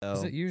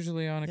Is it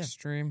usually on yeah.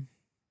 extreme?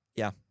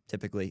 Yeah,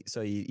 typically.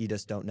 So you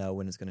just don't know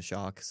when it's going to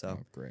shock. So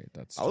Oh, great.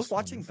 That's I was just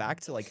watching wonderful. back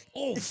to like.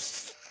 Oh,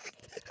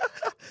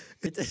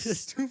 It's a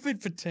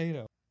stupid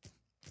potato.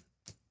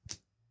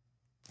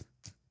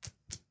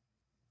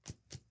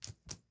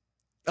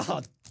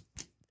 Oh.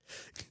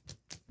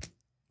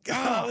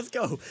 God, let's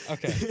go.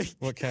 Okay,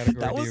 what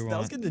category that do was you that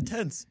was want? getting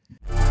intense.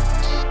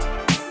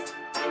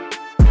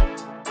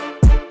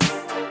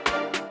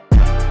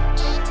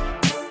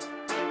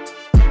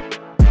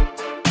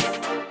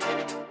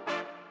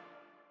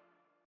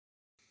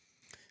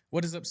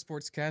 What is up,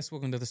 Sportscast?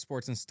 Welcome to the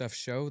Sports and Stuff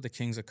Show, the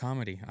Kings of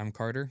Comedy. I'm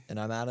Carter, And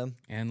I'm Adam.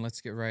 and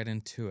let's get right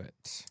into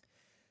it.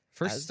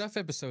 First stuff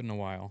episode in a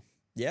while.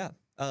 Yeah.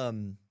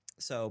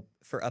 So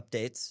for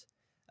updates,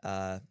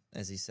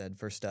 as he said,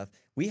 first stuff,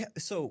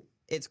 so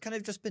it's kind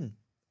of just been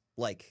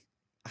like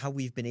how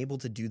we've been able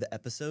to do the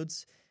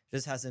episodes. It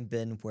just hasn't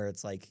been where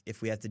it's like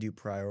if we have to do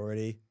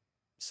priority,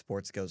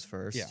 sports goes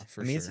first. Yeah,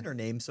 for I mean, sure. it's in our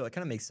name, so it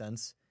kind of makes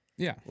sense.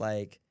 Yeah.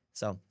 Like,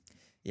 so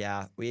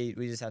yeah, we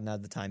just hadn't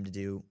had the time to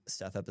do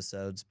stuff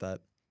episodes,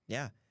 but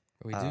yeah.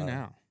 But we do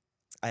now.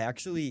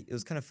 It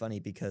was kind of funny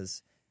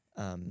because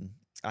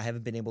I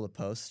haven't been able to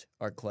post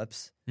our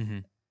clips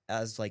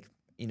as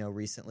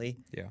recently.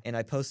 Yeah. And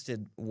I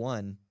posted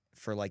one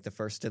for like the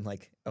first in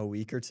like a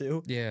week or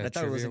two. Yeah, And I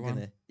thought it wasn't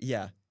trivia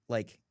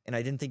gonna and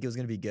I didn't think it was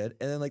gonna be good.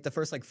 And then like the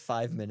first like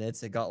 5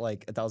 minutes it got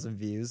like 1,000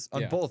 views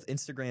on both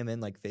Instagram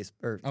and like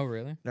Facebook. Oh,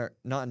 really? Not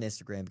on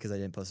Instagram because I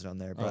didn't post it on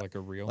there, Oh, but like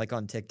a reel? like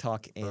on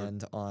TikTok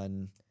and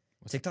on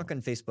What's it TikTok called?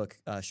 and Facebook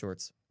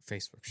Shorts.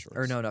 Facebook Shorts.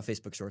 Or no, not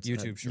Facebook Shorts.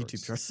 YouTube Shorts.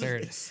 YouTube Shorts. There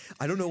it is.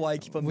 I don't know why I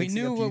keep on We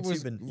mixing knew up what YouTube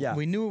was. and yeah.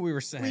 We knew what we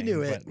were saying. We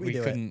knew it. But We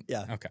knew it. couldn't.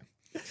 Yeah. Okay.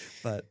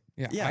 But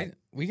Yeah.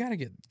 We got to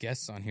get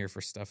guests on here for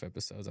stuff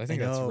episodes. I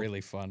think that's know.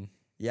 really fun.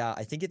 yeah,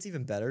 I think it's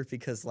even better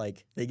because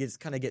like they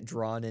just kind of get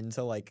drawn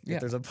into like Yeah.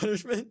 if there's a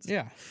punishment.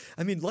 Yeah.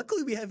 I mean,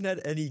 luckily we haven't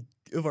had any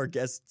of our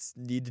guests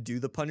need to do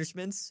the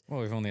punishments. Well,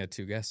 we've only had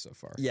 2 guests so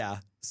far. Yeah.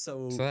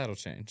 So that'll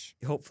change.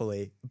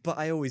 hopefully. But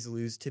I always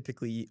lose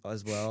typically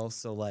as well.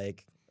 So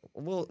like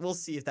we'll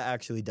see if that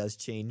actually does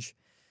change.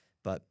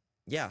 But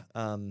yeah,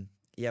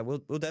 we'll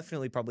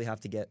definitely probably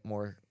have to get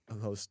more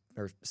hosts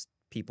or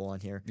people on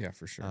here. Yeah,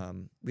 for sure.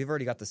 We've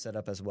already got the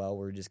setup as well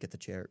where we just get the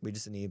chair. We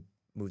just need to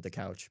move the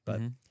couch. But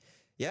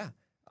yeah,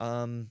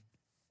 I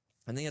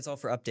think that's all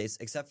for updates,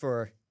 except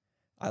for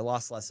I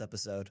lost last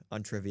episode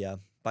on trivia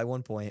by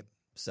 1 point.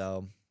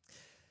 So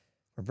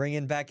we're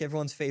bringing back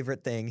everyone's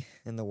favorite thing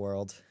in the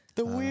world.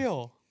 The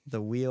wheel.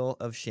 The Wheel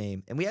of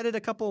Shame. And we added a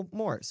couple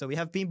more. So we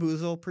have Bean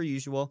Boozle, per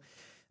usual.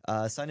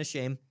 Sign of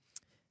Shame.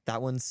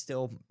 That one's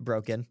still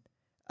broken.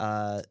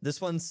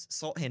 This one's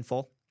Salt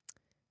Handful.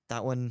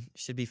 That one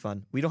should be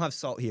fun. We don't have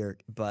salt here,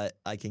 but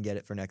I can get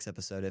it for next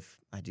episode if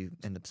I do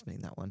end up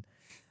spinning that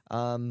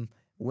one.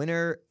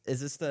 Winner, is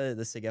this the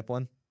Sigep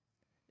one?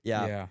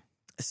 Yeah.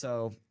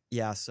 So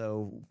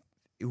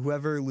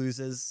whoever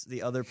loses,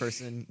 the other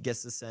person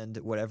gets to send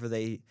whatever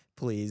they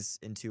please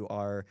into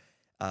our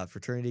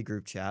fraternity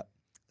group chat.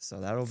 So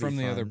that'll be from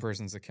the fun. other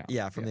person's account.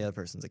 Yeah, from the other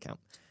person's account.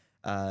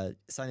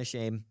 Sign of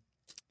Shame.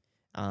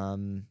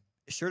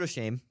 Shirt of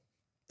Shame.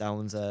 That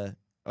one's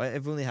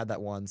I've only had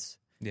that once.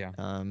 Yeah.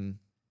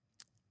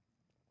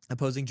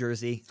 Opposing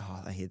Jersey.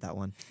 Oh, I hate that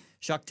one.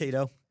 Shock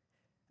Tato.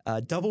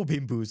 Double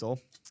Bean Boozle.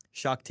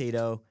 Shock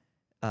Tato.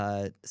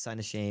 Sign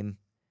of Shame.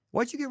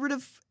 Why'd you get rid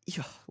of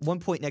 1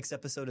 point next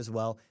episode as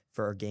well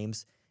for our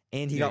games?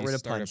 And he got rid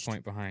of Punched. A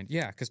point behind.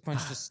 Yeah, because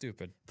Punched is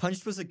stupid.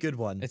 Punched was a good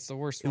one. It's the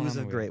worst It one. was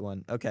on a the great wheel.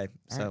 one. Okay,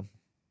 so. right.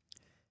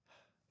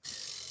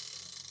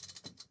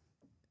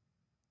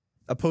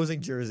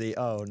 Opposing Jersey.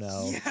 Oh,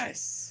 no.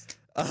 Yes.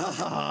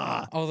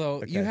 Ah! Although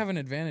you Okay. have an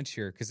advantage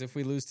here because if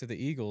we lose to the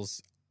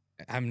Eagles,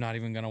 I'm not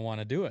even going to want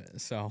to do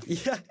it. So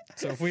Yeah.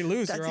 so if we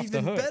lose, That's you're off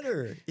even the hook.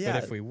 better. Yeah.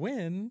 But if we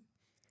win,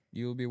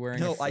 you'll be wearing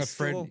No, a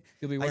Fred.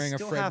 You'll be wearing I a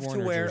still Fred have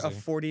Warner to wear jersey.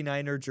 a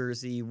 49er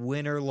jersey,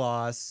 win or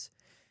loss.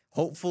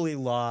 Hopefully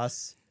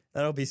loss.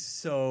 That would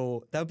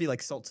be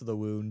like salt to the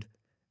wound.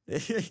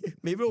 Maybe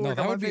it'll No, work that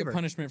out would my be favor. a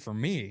punishment for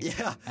me.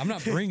 Yeah. I'm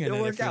not bringing It'll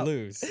it work if we out.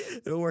 lose.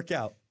 It'll work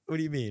out. What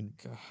do you mean?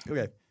 God.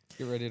 Okay.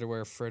 Get ready to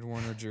wear a Fred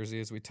Warner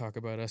jersey as we talk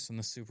about us in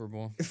the Super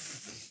Bowl.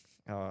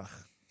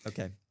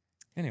 Okay.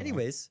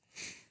 Anyways,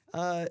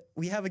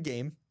 We have a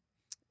game.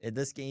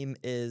 This game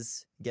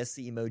is Guess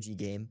the Emoji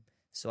game.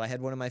 So I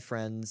had one of my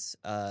friends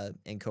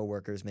and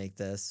coworkers make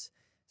this.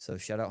 So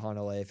shout out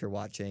Hanale if you're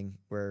watching.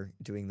 We're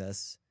doing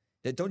this.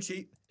 Don't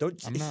cheat. Don't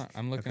cheat. I'm not.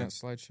 I'm looking Okay. at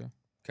slideshow.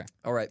 Okay.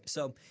 All right.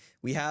 So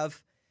we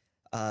have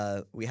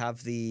the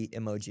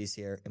emojis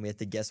here, and we have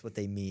to guess what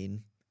they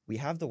mean. We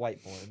have the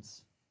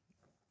whiteboards.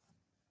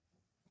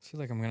 I feel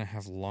like I'm gonna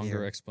have longer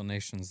Here.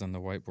 explanations than the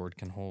whiteboard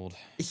can hold.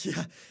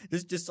 Yeah.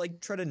 Just like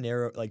try to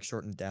narrow, like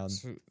shorten down,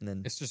 So and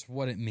then it's just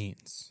what it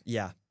means.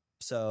 yeah.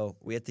 So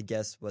we have to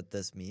guess what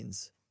this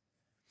means.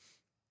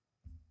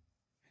 I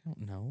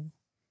don't know.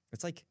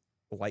 It's like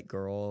a white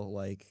girl.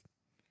 Like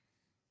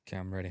Okay,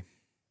 I'm ready.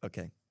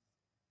 okay.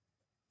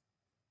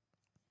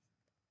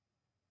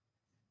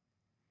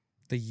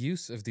 The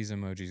use of these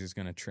emojis is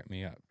going to trip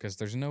me up because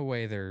there's no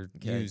way they're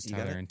used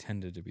how they're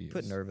intended to be used.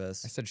 Put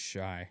nervous. I said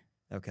shy.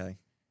 Okay.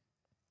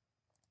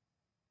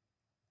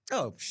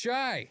 Oh,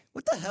 shy.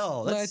 What the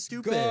hell? That's Let's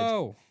stupid.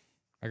 Go.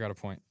 I got a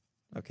point.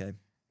 Okay.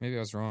 Maybe I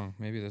was wrong.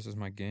 Maybe this is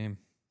my game.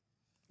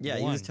 Yeah,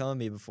 he was telling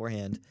me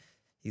beforehand.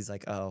 He's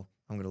like, "Oh,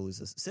 I'm gonna lose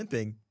this."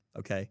 Simping.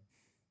 Okay.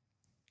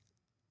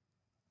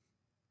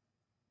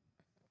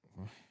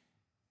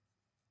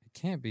 It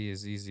can't be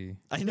as easy.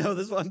 I know.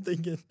 That's what I'm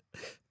thinking.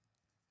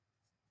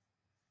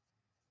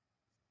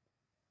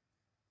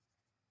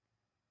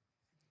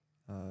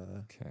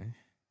 Okay.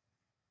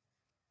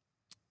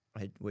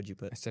 What'd you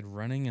put? I said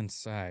running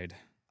inside.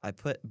 I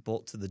put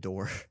bolt to the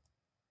door.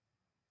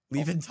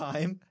 Leave in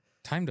time.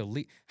 Time to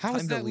leave. How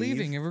is that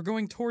leaving if we're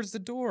going towards the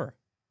door?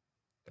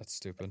 That's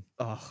stupid.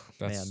 Oh,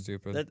 That's man.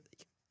 stupid.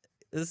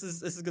 This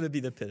is going to be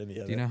the epitome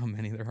of it. Do you know how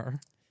many there are?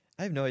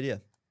 I have no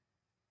idea.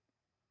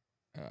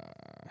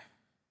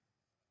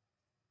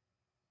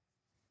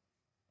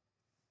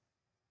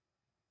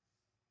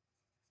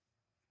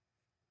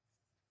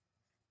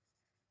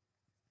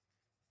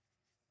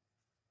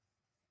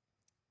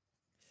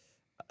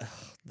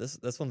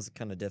 This one's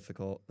kind of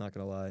difficult, not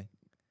going to lie.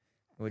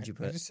 What'd you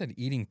put? I just said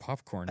eating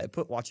popcorn. I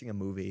put watching a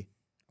movie.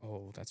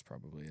 Oh, that's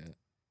probably it.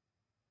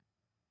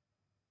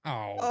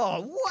 Oh.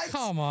 Oh, what?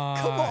 Come on.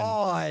 Come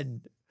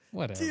on.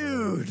 Whatever.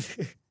 Dude.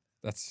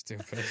 That's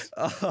stupid.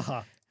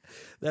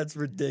 That's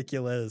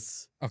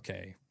ridiculous.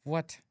 Okay.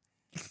 What?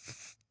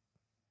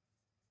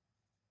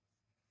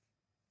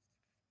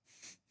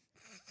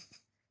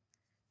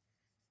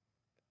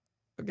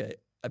 Okay.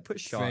 I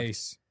put shocked.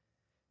 Face.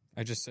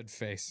 I just said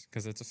face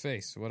because it's a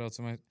face. What else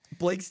am I?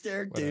 Blank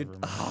stare, dude.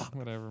 Whatever, man.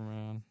 Whatever,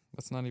 man.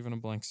 That's not even a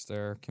blank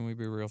stare. Can we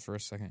be real for a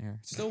second here?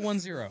 Still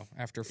 1-0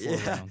 after 4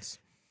 rounds.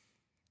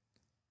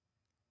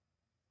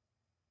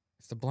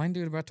 Is the blind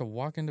dude about to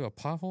walk into a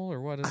pothole or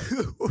what is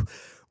it?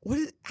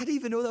 How do you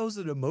even know that was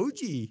an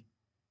emoji?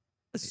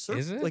 Is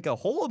it? Like a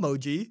whole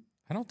emoji?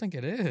 I don't think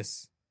it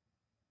is.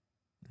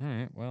 All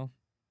right, well.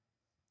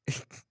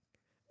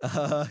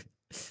 I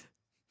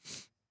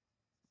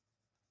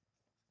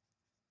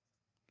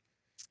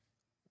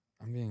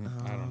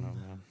don't know,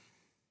 man.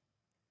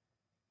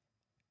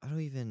 I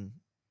don't even.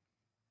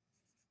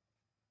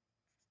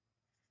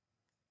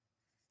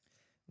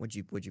 What'd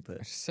you put?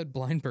 I just said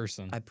blind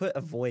person. I put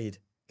avoid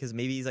because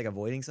maybe he's like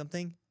avoiding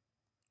something.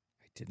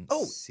 I didn't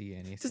see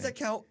anything. Does that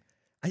count?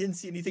 I didn't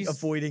see anything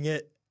avoiding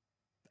it.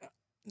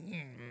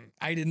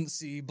 I didn't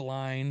see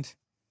blind.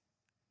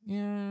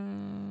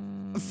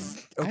 Yeah.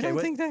 Okay, I don't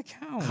think that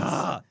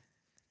counts.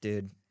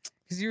 Dude.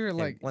 Because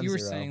you were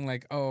saying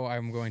like, oh,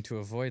 I'm going to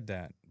avoid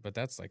that. But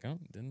that's like, oh,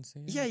 didn't see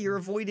it. Yeah, you're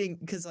avoiding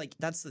because like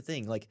that's the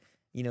thing. Like,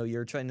 you know,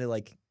 you're trying to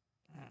like.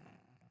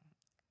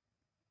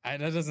 That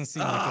doesn't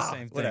seem like the same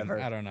thing. Whatever.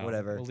 I don't know.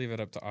 Whatever. We'll leave it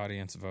up to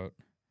audience vote.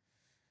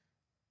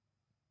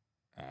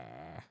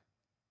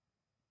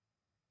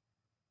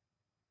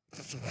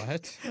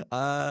 What?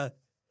 Well,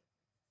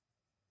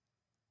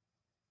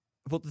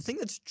 the thing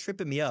that's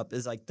tripping me up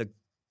is like the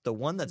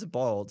one that's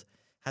bald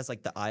has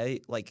like the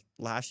eye like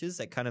lashes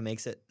that kind of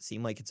makes it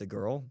seem like it's a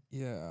girl.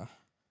 Yeah.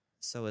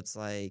 So it's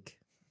like,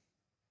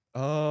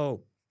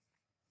 oh.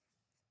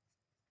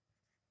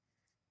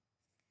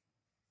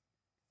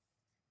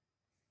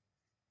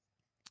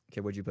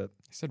 Okay, what'd you put?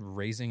 I said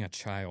raising a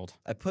child.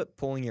 I put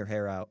pulling your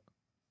hair out.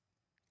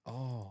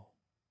 Oh.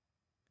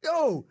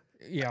 Oh!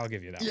 Yeah, I'll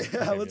give you that one.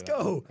 Yeah, let's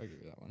go. I'll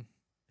give you that one.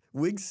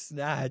 Wig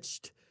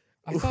snatched.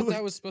 I thought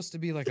that was supposed to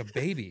be like a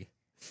baby.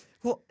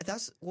 Well,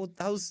 that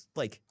was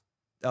like,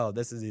 oh,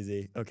 this is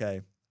easy.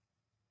 Okay.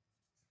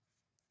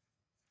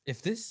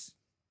 If this,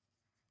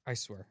 I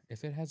swear,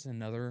 if it has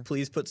another.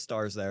 Please put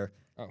stars there.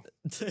 Oh.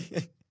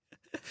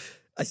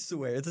 I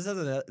swear, if this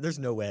has there's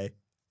no way.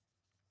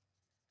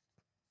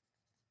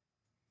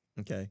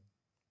 Okay.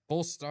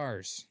 Full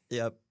stars.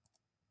 Yep.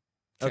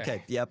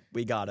 Okay. Yep.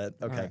 We got it.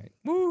 Okay. Right.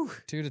 Woo.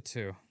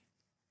 2-2.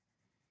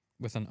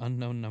 With an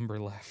unknown number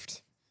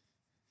left.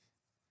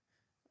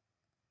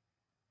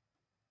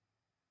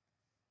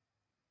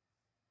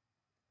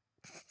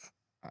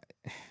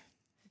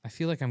 I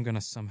feel like I'm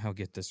gonna somehow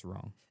get this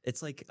wrong.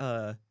 It's like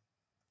what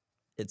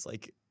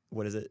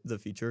is it? The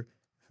feature?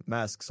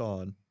 Masks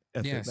on.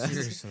 Yeah,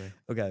 seriously.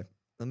 Okay.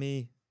 Let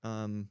me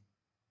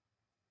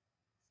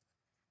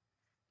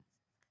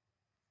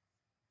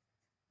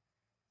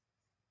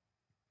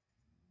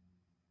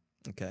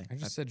Okay. I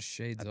just said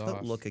shades I off.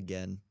 put look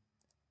again.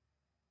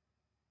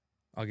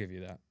 I'll give you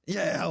that.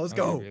 Yeah, let's I'll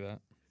go. give you that.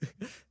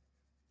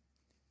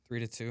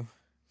 3-2.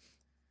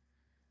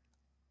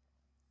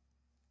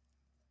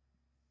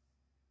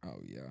 Oh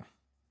yeah.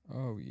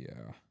 Oh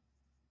yeah.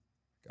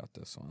 Got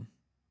this one.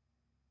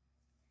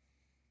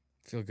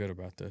 Feel good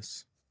about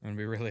this. I'm gonna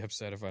be really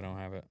upset if I don't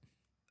have it.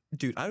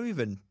 Dude, I don't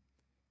even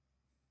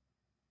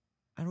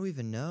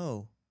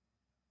know.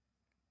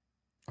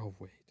 Oh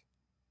wait.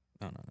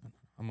 No.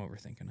 I'm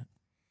overthinking it.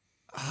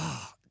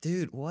 Ah,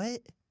 dude,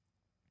 what?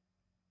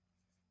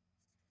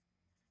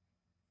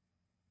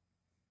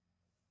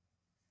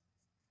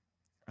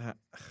 I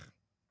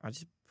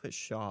just put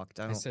shocked.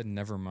 I said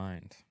never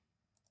mind.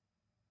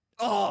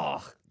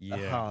 Oh,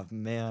 Yeah. Oh,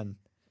 man.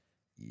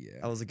 Yeah.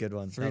 That was a good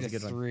one. That 3 was to a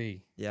good one.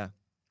 3. Yeah.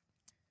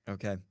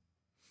 Okay.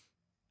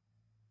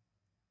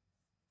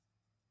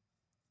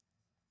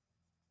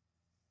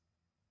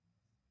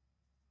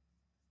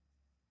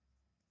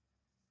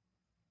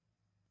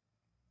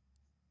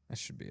 That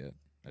should be it.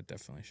 That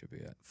definitely should be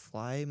it.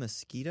 Fly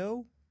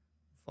mosquito?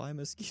 Fly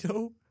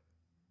mosquito?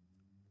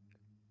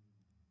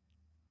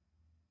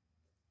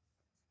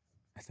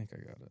 I think I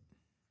got it.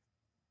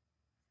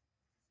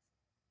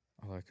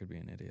 Although I could be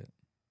an idiot.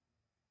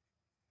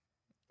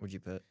 What'd you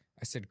put?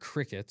 I said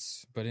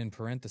crickets, but in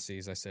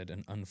parentheses, I said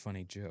an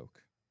unfunny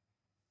joke.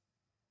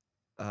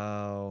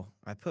 Oh,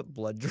 I put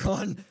blood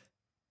drawn.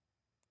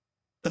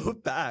 Throw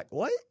it back.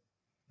 What?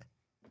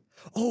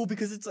 Oh,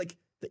 because it's like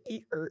the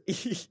E or E.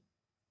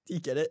 Do you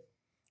get it?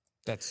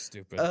 That's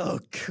stupid. Oh,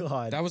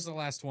 God. That was the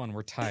last one.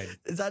 We're tied.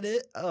 Is that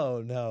it?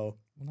 Oh, no.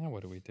 Well, now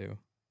what do we do?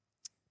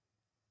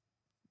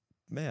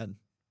 Man.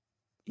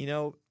 You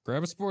know,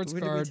 Grab a sports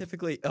we card.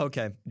 typically.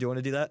 Okay. Do you want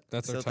to do that?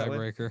 That's our Is that way?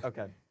 tiebreaker.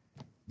 Okay.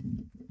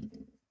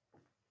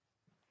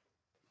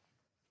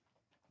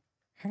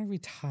 How do we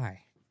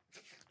tie?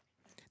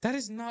 That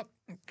is not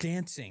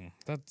dancing.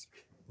 That's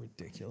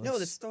ridiculous. No,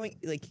 that's throwing,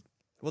 like,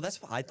 well,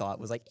 that's what I thought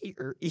was like,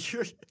 ear.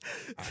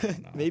 I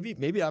don't know.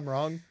 maybe I'm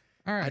wrong.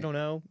 All right. I don't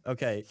know.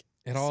 Okay.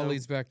 It all So-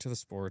 leads back to the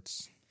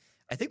sports.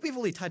 I think we've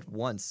only tied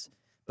once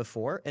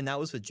before, and that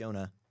was with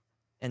Jonah.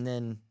 And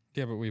then,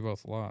 Yeah, but we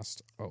both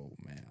lost. Oh,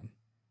 man.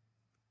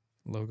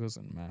 Logos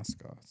and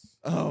mascots.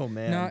 oh,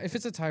 man. Now, if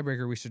it's a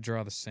tiebreaker, we should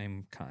draw the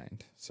same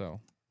kind. So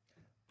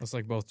let's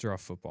like both draw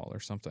football or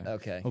something.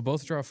 Okay. We'll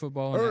both draw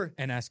football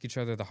and ask each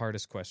other the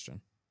hardest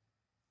question.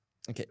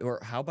 Okay. Or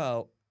how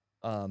about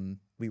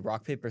we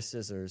rock, paper,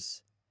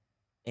 scissors,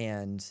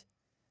 and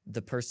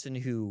the person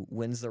who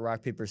wins the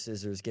rock, paper,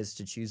 scissors gets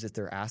to choose if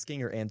they're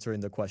asking or answering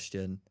the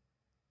question.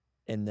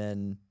 And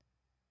then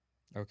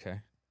Okay.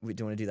 we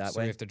do you want to do that So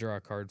way? we have to draw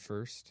a card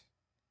first.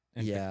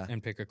 And Yeah.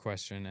 and pick a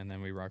question, and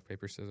then we rock,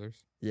 paper,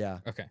 scissors. Yeah.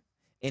 Okay.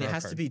 And Draw it a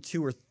has to card. be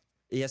two it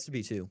has to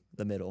be two,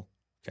 the middle.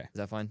 'Kay. Is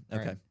that fine? All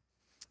Okay. right.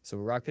 So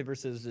rock, paper,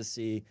 scissors to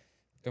see.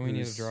 Don't we need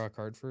to Who's- draw a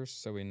card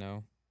first so we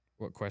know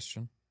what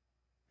question?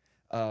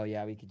 Oh,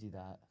 yeah, we could do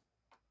that.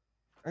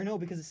 Or no,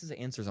 because this is the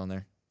answers on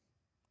there.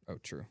 Oh,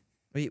 true.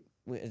 Wait,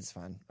 it's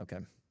fine. Okay.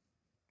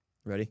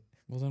 Ready?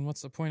 Well, then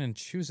what's the point in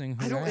choosing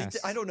who I to don't.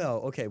 ask? I don't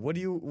know. Okay, what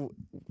do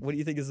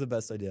you think is the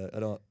best idea?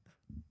 I don't.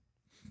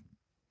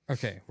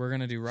 Okay, we're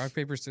going to do rock,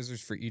 paper,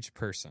 scissors for each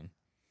person.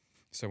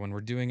 So when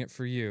we're doing it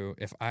for you,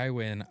 if I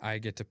win, I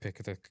get to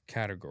pick the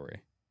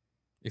category.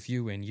 If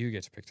you win, you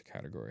get to pick the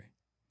category.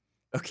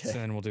 Okay. So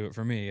then we'll do it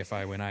for me. If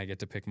I win, I get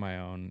to pick my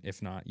own.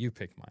 If not, you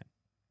pick mine.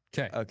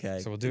 Okay. Okay.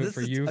 So we'll do it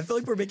for you. I feel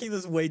like we're making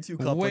this way too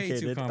complicated. Way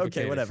too complicated.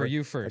 Okay, whatever. For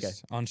you first. Okay.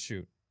 On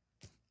shoot.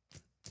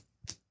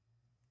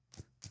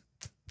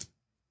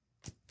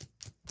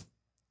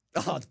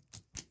 Oh.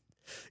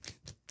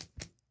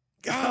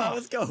 God,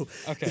 let's go.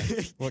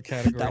 Okay. What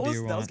category that do was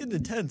you that was want? getting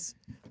intense.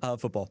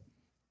 Football.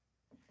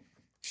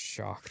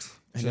 Shocked.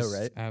 I know, Just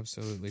right?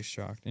 Absolutely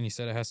shocked. And you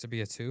said it has to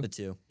be a 2? The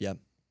 2. Yep.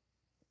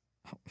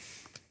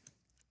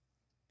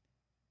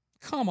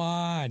 Come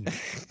on.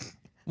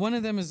 One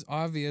of them is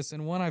obvious,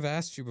 and one I've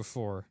asked you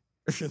before.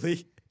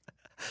 Really?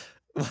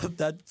 Well,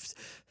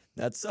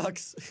 that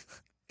sucks.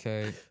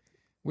 Okay.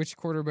 Which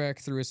quarterback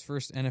threw his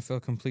first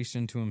NFL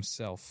completion to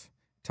himself?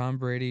 Tom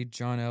Brady,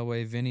 John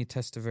Elway, Vinny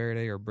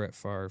Testaverde, or Brett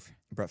Favre?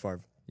 Brett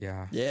Favre.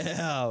 Yeah.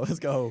 Yeah, let's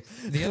go.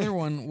 The other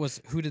one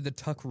was, who did the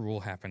tuck rule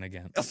happen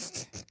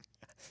against?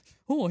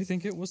 Oh, I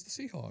think it was the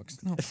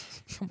Seahawks. No,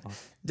 come on.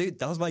 Dude,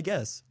 that was my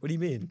guess. What do you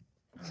mean?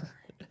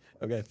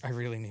 Okay. I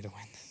really need to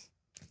win this.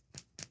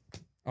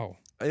 Oh,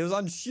 It was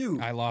on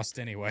shoot. I lost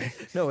anyway.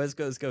 No, let's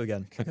go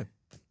again. Okay.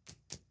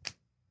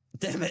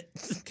 Damn it.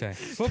 Okay.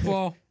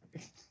 Football.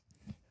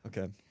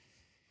 Okay.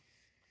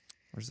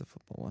 Where's the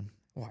football one?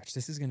 Watch,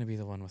 this is going to be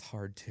the one with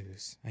hard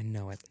twos. I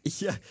know it.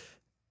 Yeah.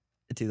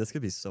 Dude, that's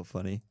going to be so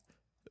funny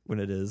when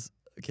it is.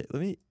 Okay,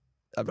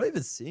 I'm not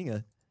even seeing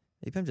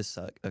maybe I'm just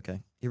suck.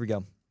 Okay, here we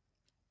go.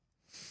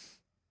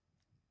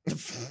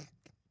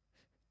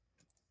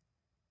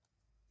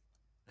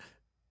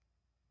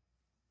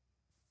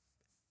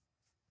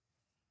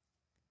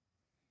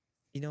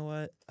 You know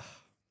what?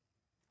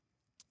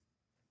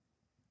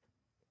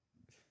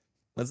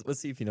 Let's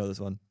see if you know this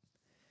one.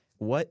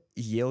 What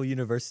Yale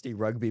University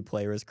rugby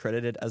player is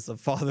credited as the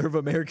father of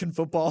American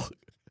football?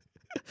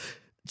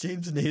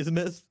 James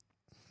Naismith,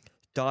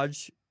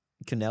 Dodge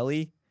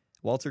Kennelly,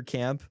 Walter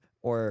Camp,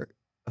 or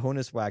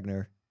Honus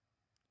Wagner?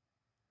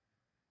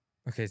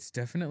 Okay, it's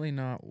definitely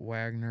not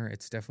Wagner.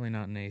 It's definitely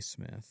not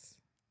Naismith.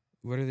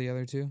 What are the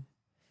other two?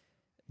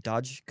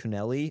 Dodge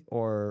Kennelly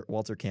or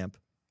Walter Camp?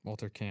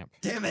 Walter Camp.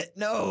 Damn it,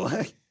 no.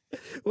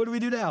 What do we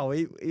do now?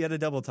 We had a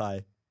double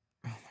tie.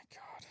 Oh, my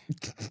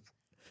God.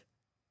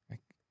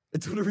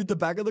 Do you want to read the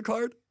back of the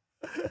card?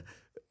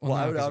 Well, no,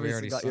 I would 'cause we obviously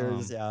already got saw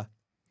yours, him. yeah.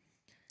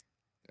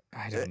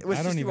 Let's I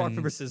just don't do rock even.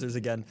 paper scissors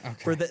again.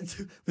 Okay. For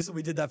the so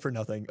we did that for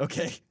nothing.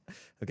 Okay.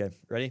 Okay.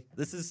 Ready?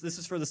 This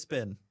is for the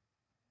spin.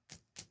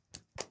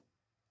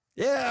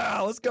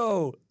 Yeah, let's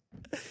go.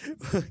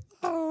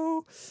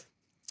 Oh.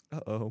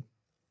 Uh-oh.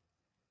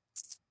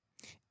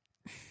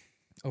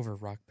 Over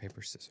rock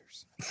paper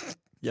scissors.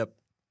 Yep.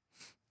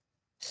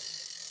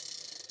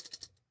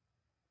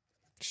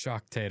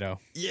 Shock Tato.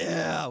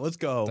 Yeah, let's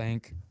go.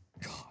 Thank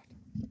God.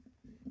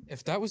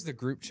 If that was the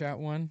group chat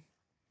one,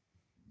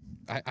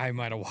 I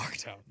might have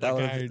walked out. That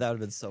Like, would have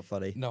been so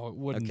funny. No, it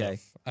wouldn't Okay.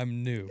 have.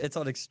 I'm new. It's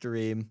on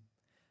extreme.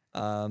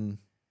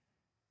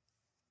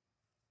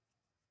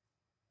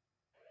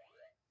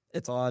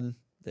 It's on.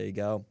 There you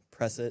go.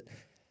 Press it.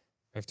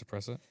 I have to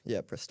press it.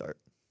 Yeah, press start.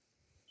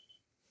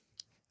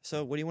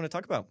 So, what do you want to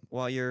talk about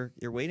while you're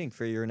waiting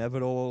for your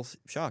inevitable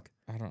shock?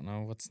 I don't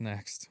know. What's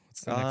next?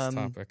 What's the next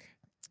topic?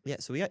 Yeah,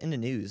 so we got into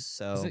news.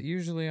 So Is it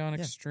usually on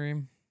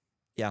Extreme?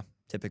 yeah,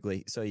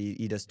 typically. So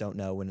you just don't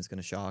know when it's going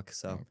to shock.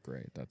 So Oh,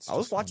 great. That's. I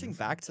was just watching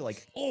wonderful. back to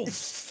like. Oh,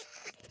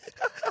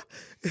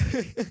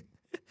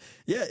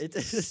 Yeah,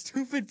 it's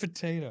stupid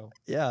potato.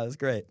 yeah, it was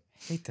great,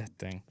 Hate that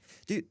thing.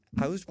 dude.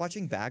 I was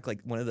watching back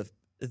like one of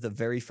the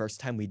very first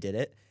time we did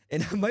it,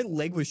 and my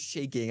leg was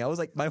shaking. I was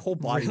like, my whole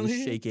body was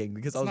Really? shaking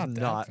because It's I was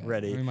that not bad.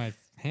 ready. I mean, my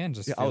hand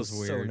just Yeah, I was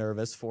feels so weird.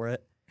 nervous for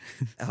it.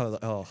 I was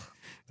like, oh,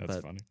 That's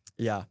but- funny.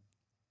 yeah.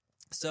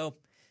 So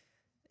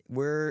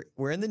we're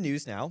in the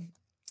news now.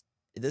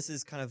 This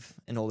is kind of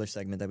an older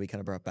segment that we kind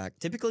of brought back.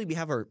 Typically, we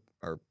have our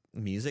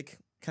music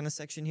kind of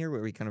section here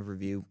where we kind of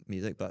review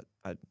music, but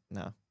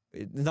no,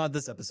 not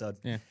this episode.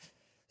 Yeah.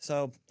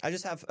 So I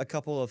just have a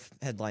couple of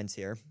headlines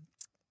here.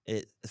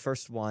 The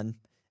first one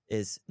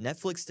is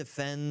Netflix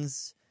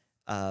defends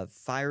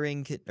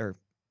firing or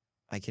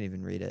I can't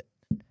even read it.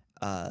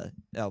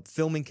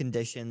 Filming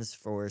conditions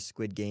for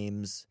Squid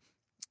Games.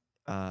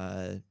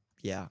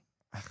 Yeah.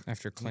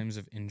 After claims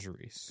of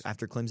injuries.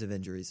 After claims of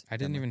injuries. I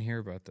didn't even hear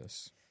about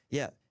this.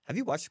 Yeah. Have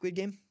you watched Squid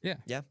Game? Yeah.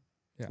 Yeah.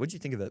 Yeah. What'd you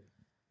think of it?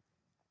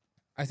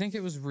 I think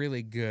it was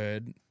really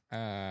good.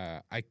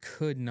 I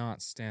could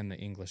not stand the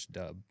English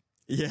dub.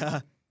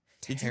 Yeah.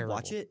 Did you Terrible.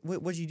 watch it?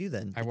 What'd you do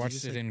then? I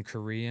watched it in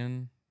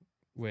Korean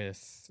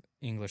with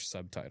English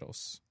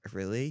subtitles.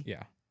 Really?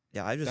 Yeah.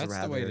 Yeah, I just That's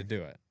rather. the way to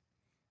do it.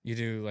 You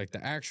do like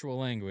the actual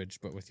language,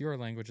 but with your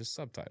language as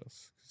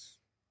subtitles.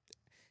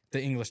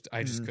 The English,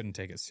 I just couldn't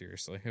take it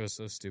seriously. It was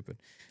so stupid.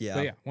 Yeah.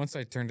 But yeah, once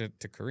I turned it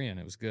to Korean,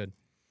 it was good.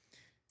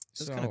 It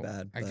was kinda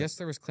bad, I but- guess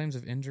there was claims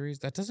of injuries.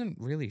 That doesn't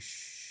really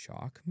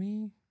shock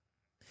me.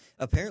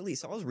 Apparently,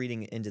 so I was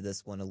reading into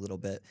this one a little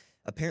bit.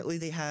 Apparently,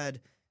 they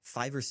had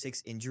 5 or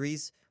 6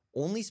 injuries.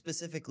 Only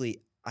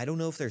specifically, I don't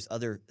know if there's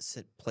other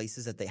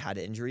places that they had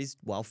injuries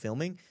while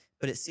filming,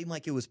 but it seemed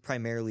like it was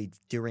primarily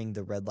during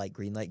the red light,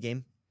 green light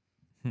game.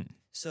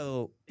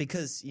 So,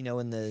 because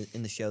in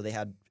the show they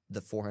had the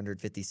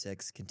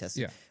 456 contestants,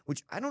 Yeah.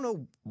 which I don't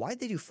know why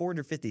they do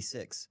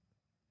 456.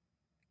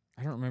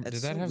 I don't remember.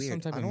 That's Did that so have weird.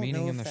 some type I of don't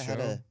meaning know in if the that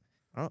had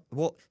show?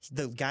 well,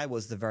 the guy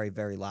was the very,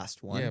 very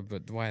last one. Yeah,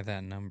 but why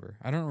that number?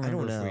 I don't I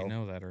remember don't if we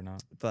know. know that or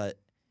not. But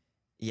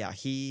yeah,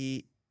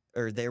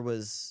 there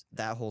was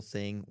that whole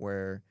thing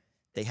where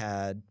they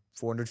had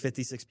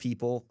 456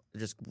 people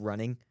just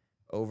running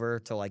over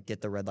to like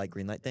get the red light,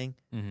 green light thing.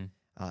 Mm-hmm.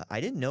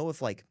 I didn't know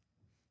if like,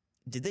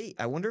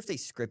 I wonder if they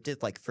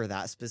scripted like for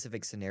that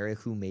specific scenario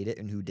who made it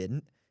and who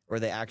didn't, or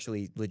they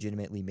actually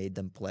legitimately made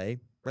them play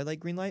red light,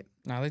 green light.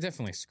 No, they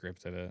definitely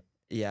scripted it.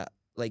 Yeah.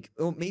 Like,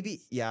 oh,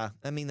 maybe, yeah.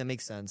 I mean, that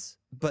makes sense.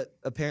 But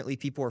apparently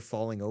people are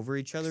falling over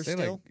each other They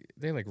still.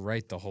 they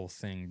write the whole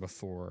thing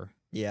before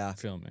Yeah.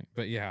 filming.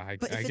 But yeah, I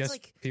But if guess it's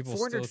like people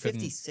still couldn't.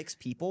 456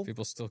 people,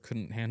 People still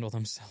couldn't handle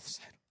themselves.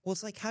 well,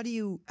 it's like, how do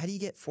you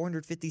get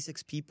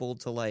 456 people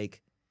to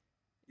like,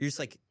 you're just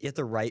like, you have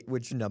to write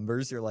which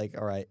numbers. You're like,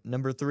 all right,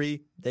 number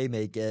 3, they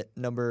make it.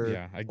 Number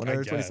Yeah, I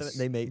 127, guess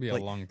they make it'd be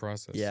like, a long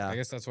process. yeah. I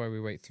guess that's why we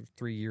wait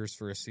 3 years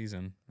for a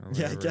season. Or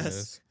Yeah, I whatever it guess.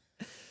 is.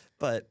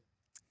 But,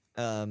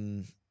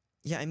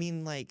 yeah, I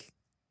mean, like,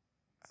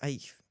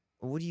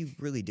 what do you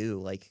really do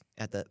like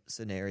at that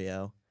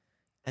scenario?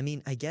 I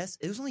mean, I guess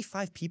it was only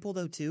 5 people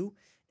though too,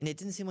 and it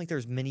didn't seem like there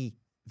was many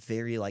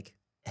very like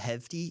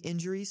hefty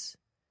injuries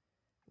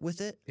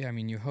with it. Yeah, I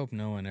mean, you hope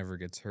no one ever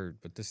gets hurt,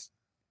 but this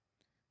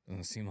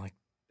doesn't seem like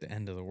the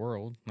end of the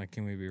world. Like,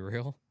 can we be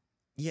real?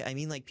 Yeah, I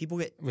mean, like people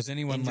get Was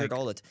anyone injured like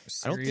all the time.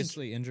 I don't think-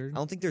 seriously injured? I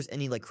don't think there's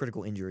any like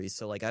critical injuries,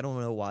 so like I don't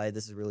know why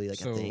this is really like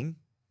So- a thing.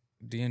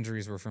 The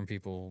injuries were from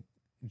people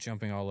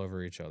jumping all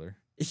over each other.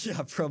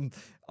 Yeah, from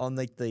on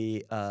like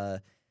the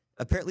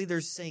apparently they're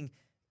saying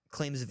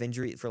claims of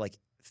injury for like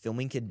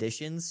filming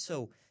conditions.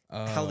 So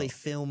how they Oh,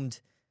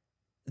 filmed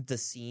the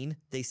scene,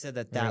 they said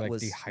that Were they, that like,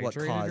 was what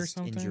dehydrated or caused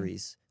something?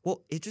 injuries.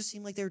 Well, it just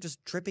seemed like they were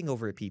just tripping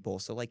over people.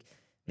 So like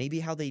maybe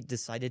how they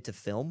decided to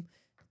film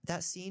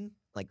that scene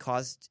like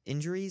caused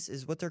injuries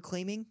is what they're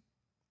claiming.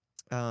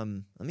 Let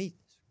me.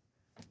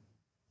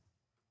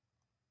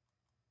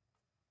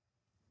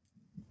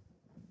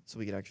 So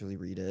we could actually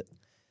read it.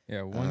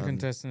 yeah. One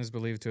contestant is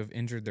believed to have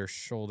injured their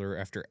shoulder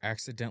after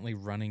accidentally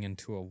running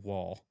into a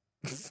wall.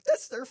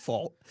 That's their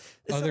fault.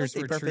 It's not Others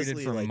like were they treated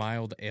purposely, for like,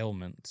 mild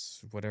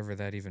ailments, whatever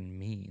that even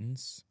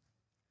means.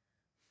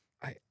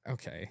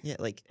 Okay. yeah,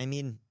 like, I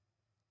mean,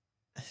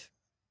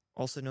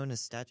 also known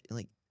as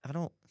like, I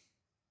don't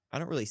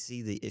really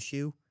see the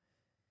issue.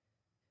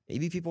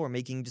 Maybe people are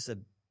making just a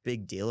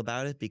big deal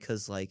about it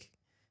because, like,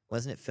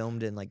 wasn't it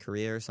filmed in, like,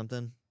 Korea or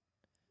something?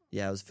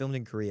 Yeah, it was filmed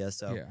in Korea,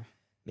 so Yeah.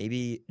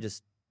 maybe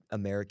just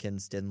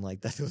Americans didn't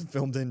like that it was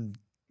filmed in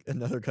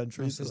another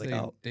country. It So says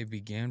like, they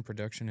began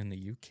production in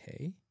the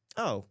UK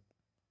oh,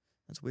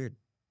 that's weird.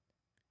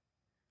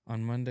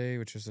 on Monday,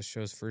 which was the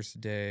show's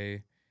first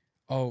day.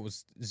 Oh, it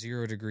was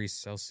 0 degrees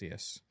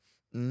Celsius.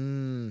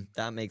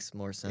 That makes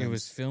more sense. It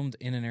was filmed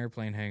in an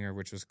airplane hangar,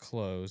 which was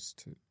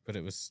closed, but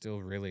it was still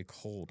really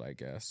cold, I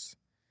guess.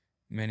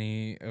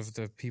 Many of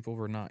the people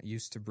were not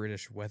used to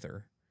British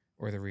weather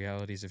or the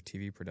realities of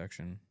TV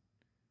production.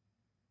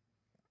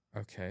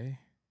 Okay.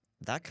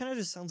 That kind of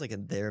just sounds like a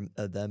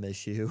them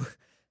issue.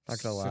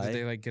 Not gonna lie. So did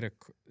they like get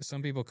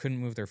some people couldn't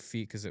move their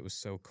feet because it was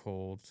so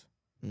cold.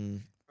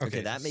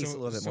 Okay, that makes a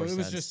little bit more sense. So it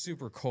was just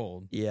super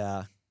cold.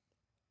 Yeah.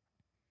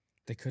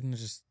 They couldn't have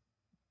just.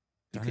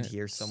 You could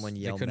hear someone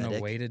yell. They couldn't medic.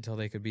 have waited till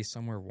they could be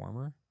somewhere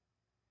warmer.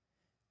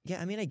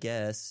 Yeah, I mean, I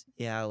guess.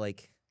 Yeah,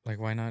 like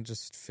why not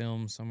just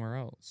film somewhere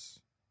else?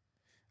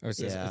 Oh, it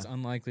says it's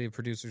unlikely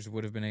producers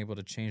would have been able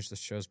to change the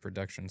show's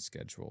production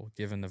schedule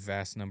given the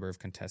vast number of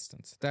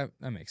contestants. That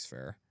makes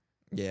fair.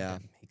 Yeah,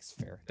 that makes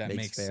fair. That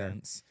makes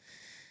sense.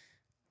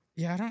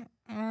 Yeah,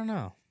 I don't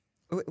know.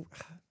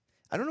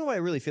 I don't know how I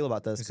really feel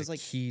about this It's because a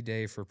key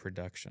day for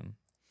production.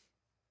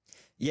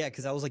 Yeah,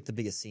 because that was like the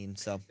biggest scene.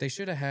 So they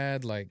should have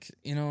had like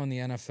in the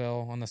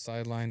NFL on the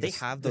sideline. They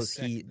have those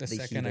The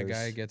second heaters. A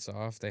guy gets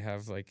off, they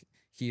have like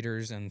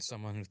heaters and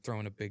someone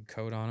throwing a big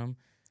coat on him.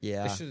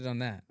 Yeah, they should have done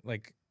that.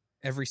 Like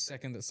every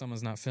second that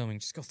someone's not filming,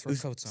 just go throw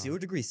coats on. 0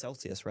 degrees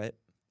Celsius, right?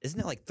 Isn't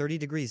it like 30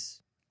 degrees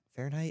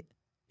Fahrenheit?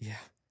 Yeah.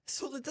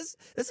 So that's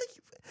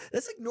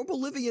like normal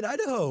living in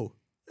Idaho.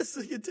 That's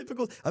like a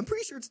typical. I'm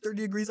pretty sure it's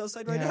 30 degrees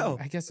outside right now.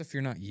 I guess if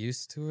you're not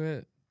used to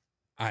it,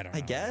 I don't know.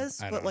 I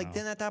guess, but like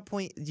then at that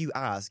point you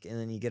ask and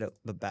then you get a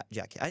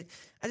jacket. I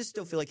just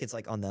still feel like it's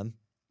like on them.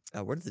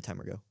 Where did the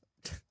timer go?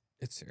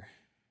 It's here.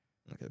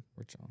 Okay,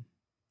 we're on.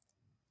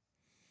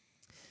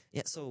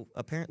 Yeah. So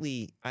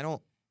apparently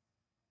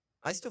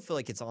I still feel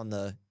like it's on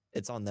them.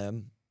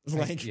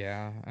 Like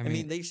I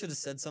mean they should have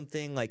said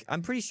something. Like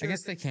I'm pretty sure. I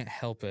guess they can't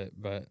help it,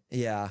 but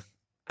yeah,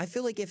 I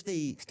feel like if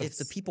the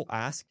people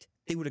asked,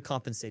 they would have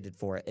compensated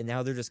for it, and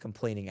now they're just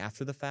complaining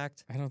after the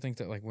fact. I don't think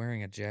that like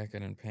wearing a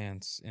jacket and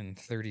pants in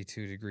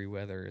 32-degree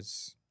weather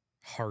is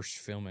harsh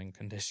filming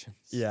conditions.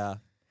 Yeah,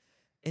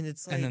 and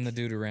it's like, and then the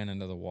dude who ran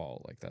into the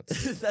wall, like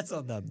that's that's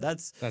on them.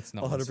 That's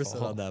not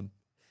 100% on them.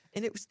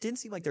 And it didn't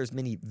seem like there was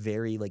many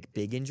very like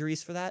big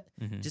injuries for that.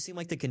 Mm-hmm. It just seemed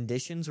like the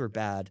conditions were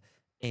bad,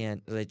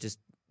 and it was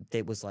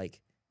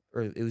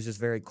just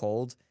very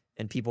cold,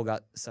 and people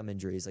got some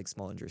injuries, like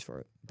small injuries for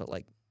it. But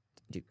like,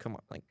 dude, come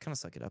on, like, kind of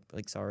suck it up.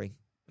 Like, sorry.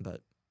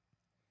 But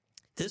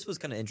this was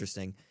kind of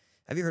interesting.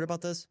 Have you heard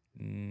about this?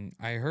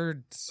 I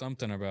heard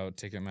something about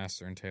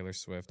Ticketmaster and Taylor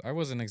Swift. I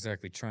wasn't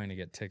exactly trying to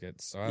get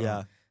tickets, so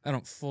I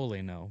don't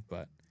fully know.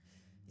 But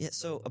yeah,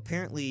 so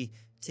apparently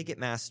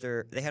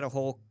Ticketmaster, they had a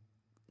whole,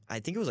 I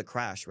think it was a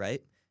crash,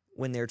 right?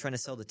 When they were trying to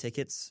sell the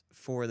tickets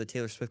for the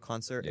Taylor Swift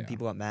concert, and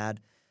people got mad.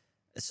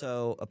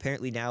 So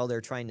apparently now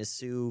they're trying to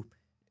sue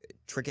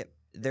Ticketmaster.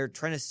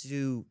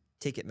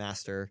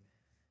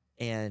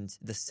 And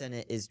the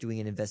Senate is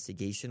doing an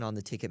investigation on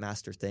the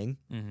Ticketmaster thing.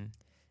 Mm-hmm.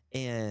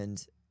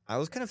 And I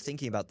was kind of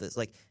thinking about this.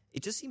 Like,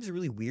 it just seems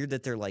really weird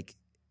that they're, like,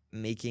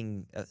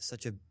 making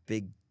such a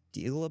big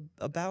deal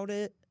about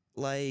it.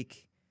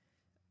 Like,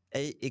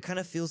 it kind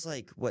of feels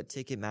like what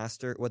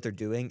they're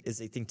doing is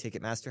they think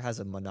Ticketmaster has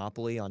a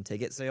monopoly on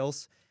ticket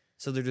sales.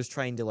 So they're just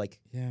trying to, like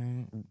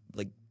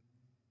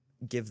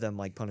give them,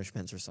 like,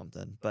 punishments or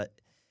something. But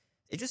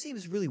it just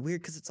seems really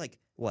weird because it's like,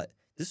 what?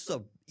 This is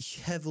a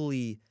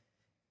heavily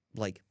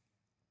like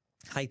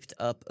hyped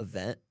up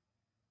event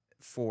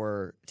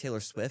for Taylor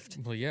Swift.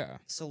 Well, yeah.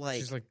 So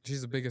like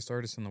she's the biggest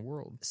artist in the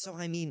world. So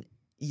I mean,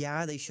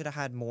 yeah, they should have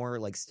had more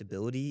like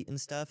stability and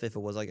stuff if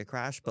it was like a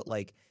crash, but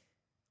like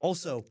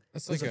also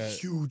that's like a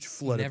huge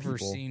flood of people. Never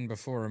seen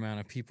before amount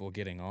of people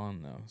getting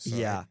on though. So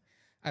yeah.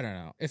 I don't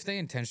know. If they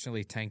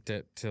intentionally tanked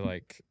it to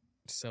like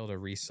sell to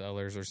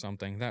resellers or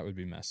something, that would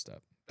be messed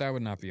up. That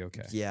would not be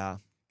okay. Yeah.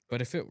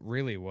 But if it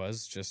really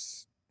was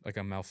just like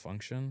a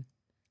malfunction,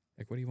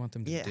 like, what do you want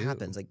them to do? Yeah, it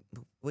happens. Like,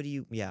 what do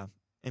you... Yeah.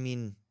 I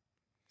mean...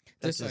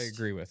 This I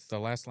agree with. The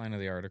last line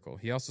of the article.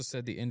 He also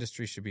said the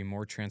industry should be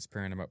more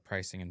transparent about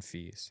pricing and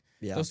fees.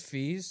 Yeah. Those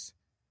fees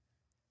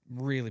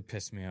really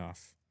piss me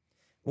off.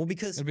 Well,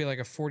 because... It'd be like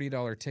a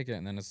 $40 ticket,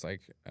 and then it's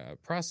like a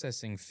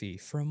processing fee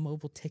for a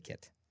mobile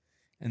ticket.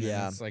 And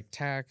then it's like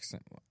tax.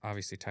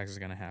 Obviously, tax is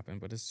going to happen,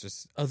 but it's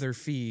just other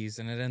fees,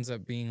 and it ends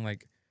up being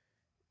like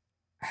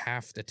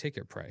half the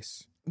ticket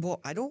price.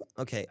 Well, I don't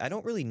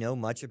really know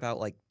much about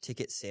like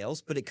ticket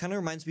sales, but it kind of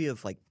reminds me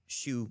of like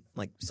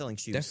selling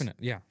shoes.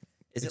 Definitely, yeah.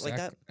 Is it like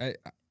that?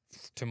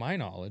 To my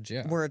knowledge,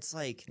 yeah. where it's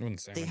like I wouldn't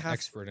say they I'm an have-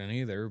 expert in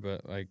either,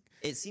 but like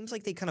it seems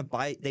like they kind of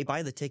buy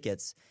the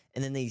tickets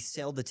and then they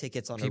sell the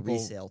tickets on a people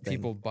resale thing.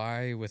 people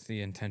buy with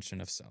the intention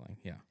of selling.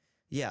 Yeah.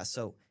 Yeah,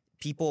 so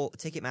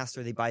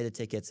Ticketmaster, they buy the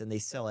tickets and they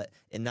sell it,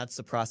 and that's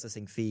the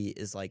processing fee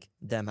is like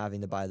them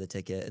having to buy the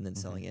ticket and then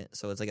selling it.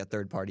 So it's like a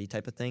third party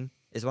type of thing,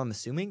 is what I'm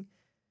assuming.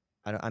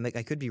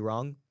 I could be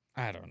wrong,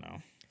 I don't know.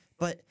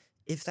 but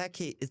if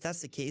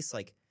that's the case,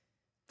 like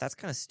that's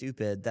kind of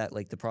stupid that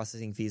like the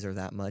processing fees are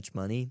that much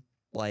money.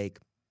 Like,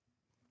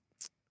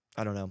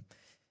 I don't know.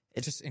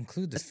 Just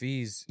include the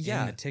fees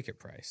yeah. in the ticket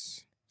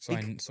price, so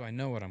I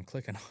know what I'm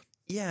clicking on.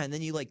 Yeah, and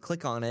then you like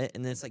click on it,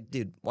 and then it's like,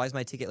 dude, why is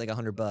my ticket like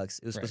 $100?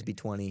 It was supposed to be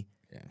 20.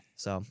 Yeah.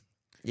 So,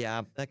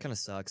 yeah, that kind of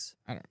sucks.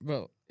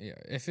 Well, yeah.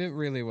 If it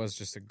really was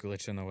just a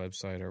glitch in the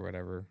website or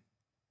whatever,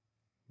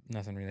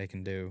 nothing really they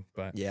can do.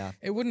 But Yeah,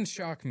 it wouldn't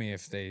shock me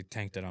if they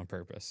tanked it on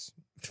purpose.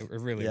 It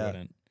really Yeah.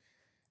 wouldn't.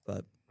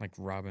 but Like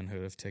Robin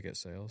Hood of ticket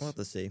sales. we'll have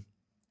to see.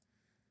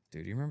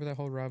 Dude, you remember that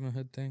whole Robin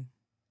Hood thing?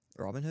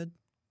 Robinhood?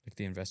 Like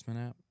the investment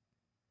app?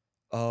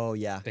 Oh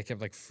yeah, They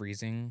kept like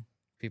freezing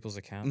people's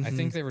account. I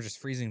think they were just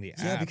freezing the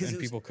Yeah, app because and it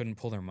was- people couldn't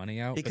pull their money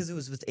out. because it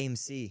was with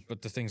AMC.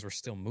 But the things were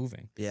still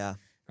moving. Yeah.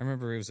 I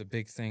remember it was a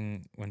big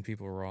thing when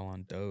people were all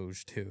on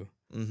Doge too.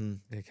 Mm-hmm.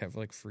 They kept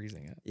like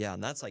freezing it. Yeah,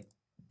 and that's like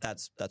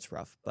that's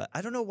rough. But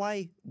I don't know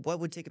why. What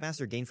would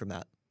Ticketmaster gain from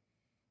that?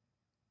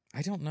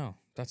 I don't know.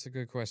 That's a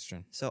good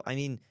question. So I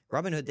mean,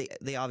 Robinhood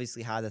they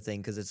obviously had a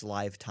thing because it's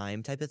live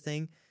time type of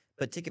thing.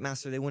 But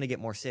Ticketmaster, they want to get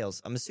more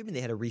sales. I'm assuming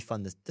they had to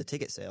refund the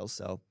ticket sales.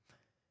 So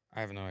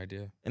I have no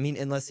idea. I mean,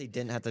 unless they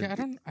didn't have to. Yeah,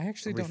 I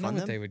actually don't know refund what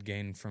them? they would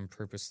gain from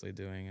purposely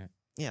doing it.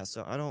 Yeah,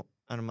 so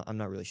I'm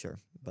not really sure.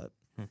 But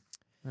All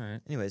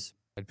right. anyways,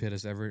 Brad Pitt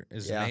is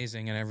Yeah.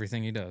 amazing in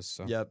everything he does.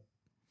 So yep.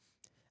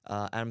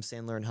 Adam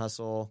Sandler and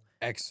Hustle.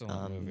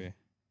 excellent movie.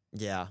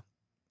 Yeah.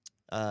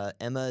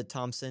 Emma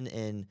Thompson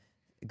in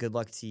Good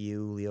Luck to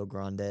You, Leo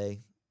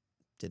Grande.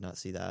 Did not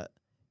see that.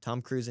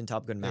 Tom Cruise in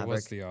Top Gun It was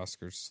Maverick. the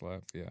Oscars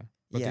slap, yeah.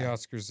 But Yeah. the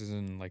Oscars is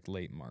in like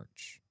late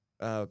March.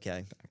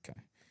 Okay. Okay.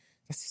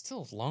 That's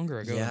still longer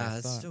ago than Yeah, I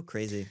it's thought. still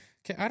crazy.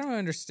 Okay, I don't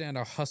understand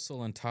how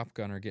Hustle and Top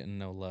Gun are getting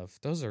no love.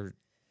 Those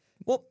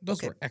Well,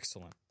 were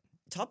excellent.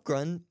 Top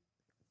Gun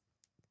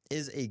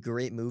is a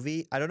great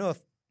movie. I don't know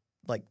if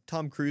like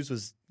Tom Cruise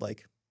was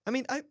like. I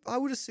mean, I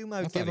would assume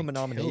I would thought give him a he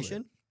killed it.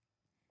 nomination.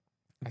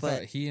 I But-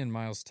 thought he and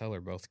Miles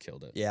Teller both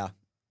killed it. Yeah,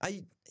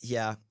 I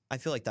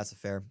feel like that's a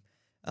fair.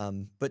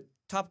 But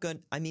Top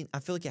Gun, I mean, I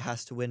feel like it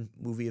has to win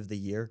Movie of the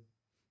Year.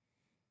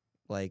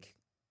 Like,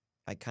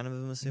 I kind of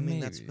am assuming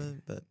that's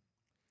Maybe. what,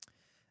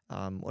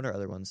 but what are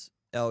other ones?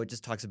 Oh, it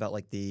just talks about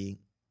like the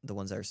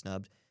ones that are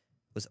snubbed.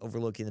 Was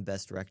overlooking the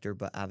best director,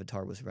 but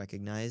Avatar was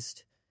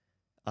recognized.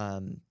 Oh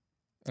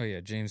yeah,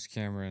 James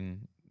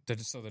Cameron.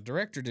 So the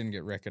director didn't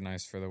get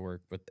recognized for the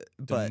work, but the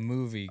But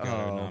movie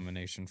got a oh.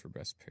 nomination for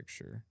Best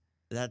Picture.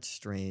 that's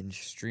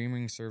strange.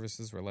 Streaming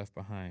services were left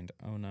behind.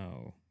 Oh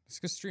no. It's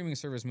because streaming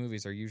service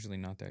movies are usually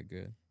not that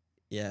good.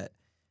 Yeah,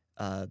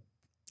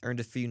 earned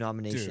a few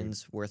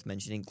nominations worth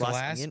mentioning.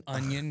 Glass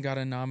Onion got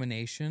a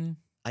nomination.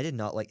 I did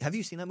not like. Have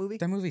you seen that movie?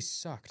 That movie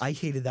sucked. I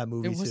hated that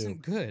movie it too.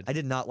 wasn't good. I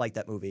did not like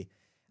that movie.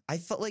 I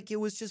felt like it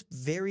was just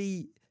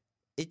very.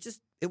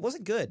 It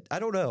wasn't good. I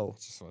don't know.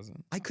 It just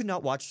wasn't. I could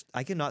not watch.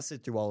 I could not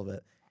sit through all of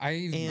it. I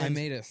And-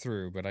 made it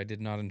through, but I did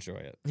not enjoy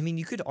it. I mean,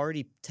 you could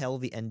already tell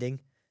the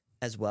ending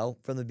as well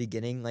from the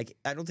beginning. Like,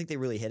 I don't think they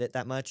really hit it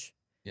that much.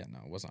 Yeah, no,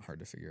 it wasn't hard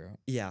to figure out.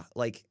 Yeah,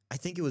 like I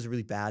think it was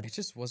really bad. It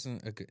just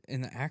wasn't a good.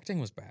 And the acting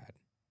was bad.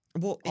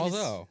 Well, and it's-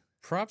 Although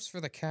props for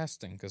the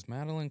casting because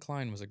Madeline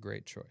Klein was a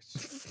great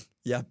choice.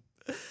 yeah,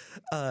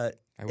 I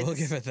will It's-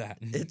 give it that.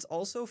 it's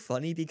also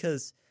funny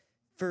because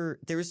there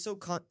was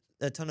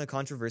a ton of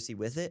controversy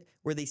with it,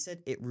 where they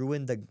said it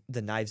ruined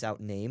the Knives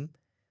Out name,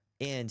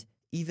 and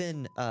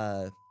even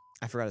I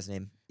forgot his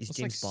name. He's It's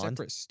James like Bond.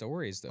 separate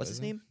stories, though. What's his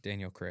isn't it? name?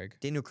 Daniel Craig.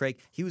 Daniel Craig.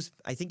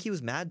 I think he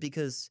was mad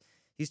because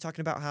he was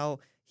talking about how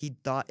he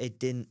thought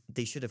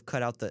they should have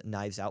cut out the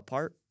Knives Out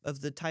part of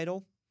the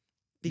title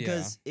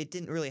because it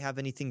didn't really have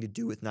anything to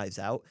do with Knives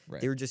Out.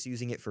 Right. They were just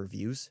using it for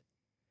views.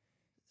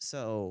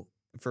 So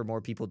for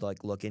more people to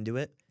like look into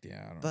it.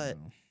 Yeah, I don't But-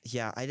 know.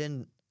 Yeah, I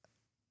didn't.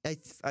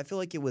 I feel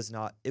like it was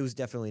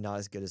definitely not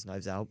as good as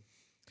Knives Out.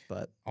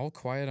 But All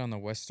Quiet on the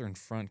Western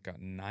Front got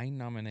 9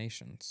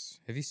 nominations.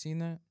 Have you seen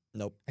that?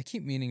 nope. I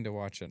keep meaning to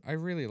watch it. I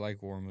really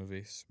like war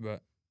movies,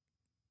 but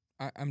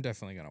I'm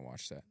definitely gonna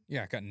watch that.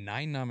 Yeah, it got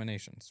 9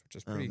 nominations, which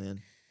is Oh pretty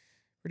man,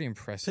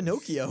 impressive.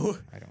 Pinocchio.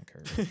 I don't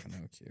care about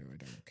Pinocchio. I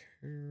don't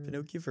care.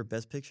 Pinocchio for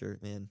Best Picture,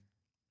 man.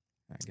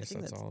 I guess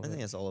that's all. I Of think it.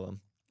 that's all of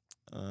them.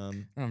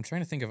 No, I'm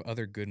trying to think of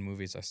other good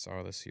movies I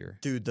saw this year.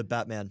 Dude, the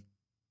Batman.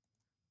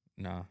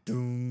 Nah,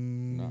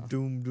 Doom, No.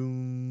 doom,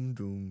 doom,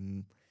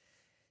 doom.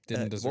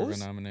 didn't What deserve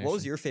was- a nomination. What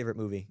was your favorite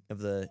movie of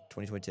the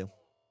 2022?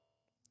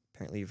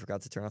 Apparently, you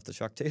forgot to turn off the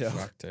shock potato.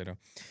 Shock potato?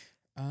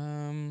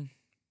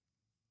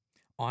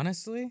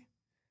 Honestly,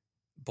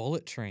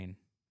 Bullet Train.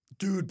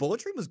 Dude, Bullet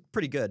Train was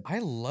pretty good. I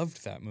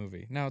loved that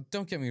movie. Now,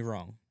 don't get me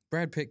wrong.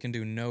 Brad Pitt can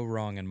do no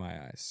wrong in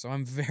my eyes, so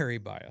I'm very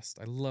biased.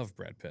 I love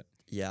Brad Pitt.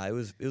 Yeah, it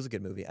was a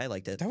good movie. I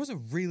liked it. That was a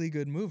really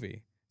good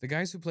movie. The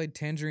guys who played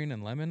Tangerine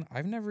and Lemon,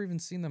 I've never even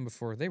seen them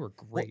before. They were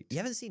Well, great. you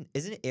haven't seen?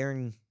 Isn't it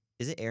Aaron?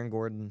 Is it Aaron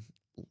Gordon?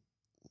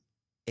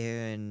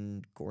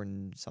 Aaron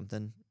Gordon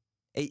something.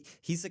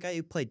 He's the guy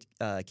who played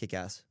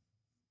Kick-Ass.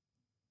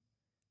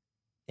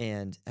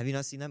 And have you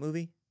not seen that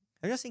movie?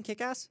 Have you not seen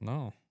Kick-Ass?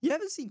 No. You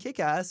haven't seen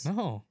Kick-Ass?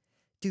 No.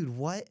 Dude,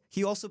 what?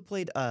 He also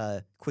played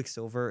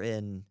Quicksilver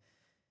in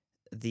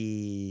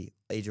the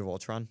Age of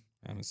Ultron.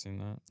 I haven't seen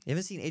that. You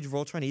haven't seen Age of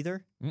Ultron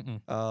either?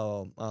 Mm-mm.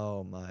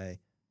 Oh my.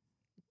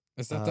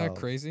 Is that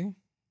crazy?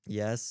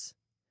 Yes.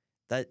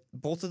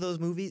 Both of those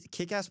movies,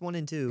 Kick-Ass 1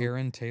 and 2.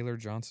 Aaron Taylor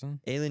Johnson?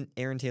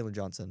 Aaron Taylor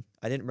Johnson.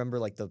 I didn't remember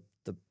like the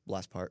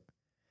last part.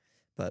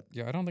 But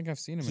Yeah, I don't think I've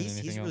seen him in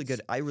anything he's else. really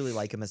good. I really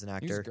like him as an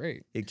He was actor.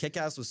 great. Dude,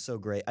 Kick-Ass was so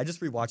great. I just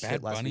rewatched Bad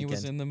it last Bunny weekend.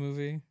 was in the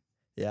movie.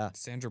 Yeah.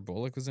 Sandra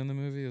Bullock was in the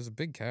movie. It was a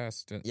big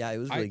cast. Yeah, it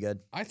was really good.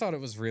 I thought it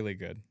was really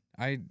good.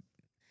 I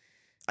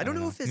don't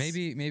know if it's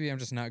maybe I'm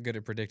just not good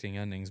at predicting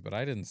endings, but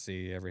I didn't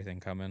see everything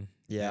coming.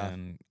 Yeah.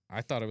 And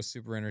I thought it was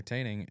super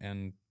entertaining,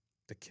 and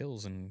the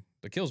kills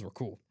were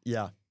cool.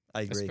 Yeah,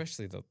 I agree.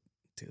 Especially the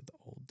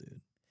old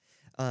dude.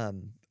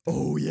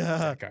 Oh yeah.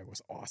 That guy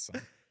was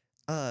awesome.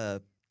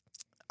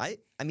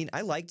 I mean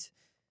I liked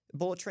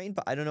Bullet Train,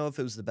 but I don't know if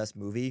it was the best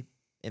movie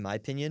in my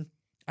opinion.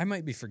 I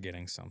might be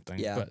forgetting something,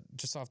 Yeah. but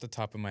just off the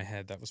top of my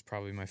head, that was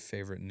probably my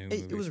favorite new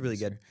movie. It was from really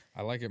this good. year.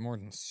 I like it more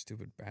than the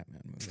stupid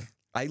Batman movie.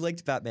 I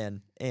liked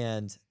Batman,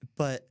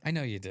 but I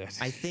know you did.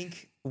 I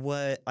think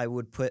what I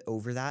would put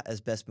over that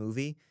as best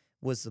movie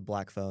was The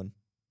Black Phone.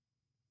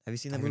 Have you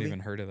seen I that haven't movie? even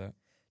heard of that.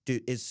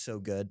 Dude, it's so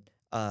good.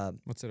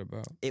 What's it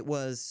about? It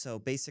was so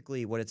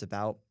basically what it's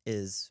about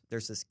is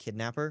there's this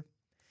kidnapper,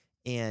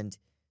 and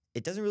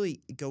it doesn't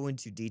really go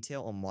into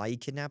detail on why he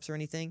kidnaps or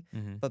anything,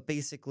 Mm-hmm. but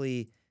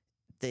basically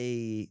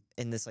they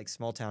in this like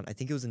small town, I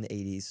think it was in the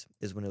 80s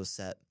is when it was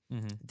set.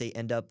 Mm-hmm. They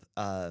end up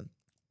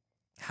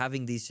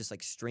having these just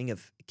like string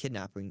of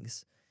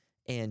kidnappings,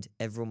 and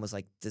everyone was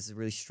like, this is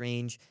really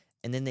strange.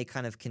 And then they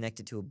kind of connect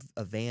it to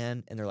a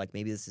van, and they're like,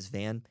 maybe this is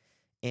van.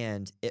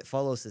 And it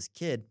follows this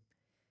kid,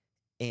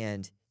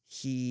 and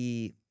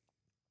he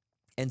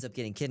ends up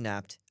getting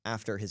kidnapped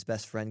after his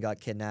best friend got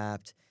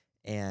kidnapped,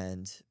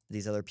 and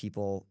these other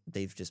people,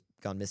 they've just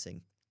gone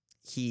missing.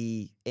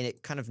 And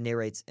it kind of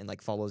narrates and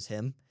like follows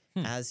him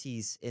as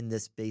he's in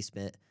this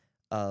basement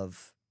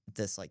of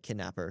this like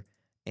kidnapper.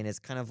 And it's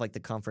kind of like the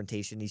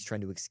confrontation he's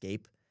trying to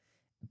escape.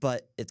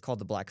 But it's called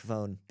The Black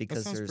Phone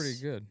because That sounds pretty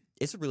good.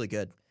 it's really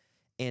good.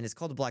 And it's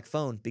called The Black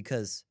Phone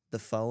because the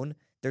phone,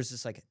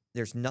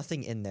 there's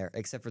nothing in there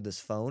except for this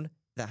phone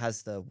that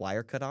has the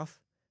wire cut off,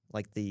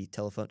 like the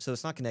telephone. So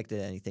it's not connected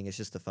to anything. It's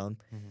just the phone.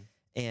 Mhm.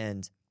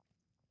 And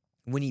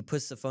when he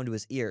puts the phone to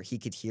his ear, he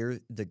could hear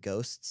the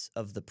ghosts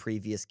of the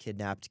previous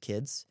kidnapped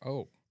kids,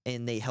 Oh,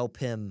 and they help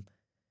him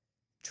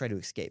try to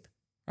escape.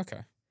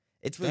 okay.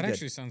 It's really That good.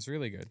 actually sounds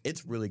really good.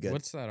 It's really good.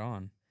 What's that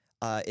on?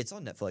 It's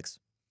on Netflix.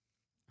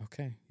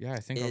 Okay. Yeah, I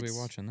think I'll be It's-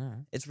 watching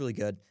that. It's really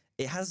good.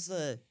 It has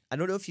I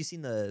don't know if you've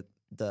seen the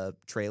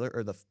trailer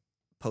or the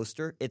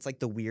poster. It's like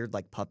the weird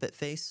like puppet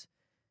face.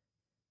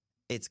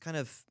 It's kind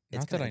of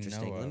Not that I know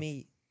interesting. Let of.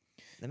 me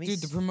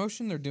Dude, the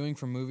promotion they're doing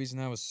for movies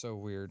now is so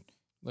weird.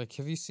 Like,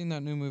 have you seen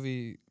that new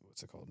movie?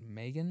 What's it called?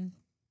 Megan?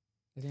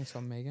 I think it's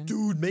called Megan.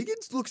 Dude,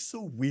 Megan's looks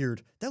so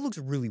weird. That looks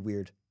really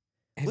weird.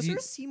 Have Was you- there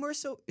a scene where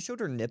showed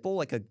her nipple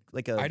like a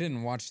I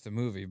didn't watch the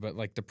movie, but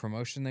like the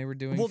promotion they were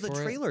doing. well for the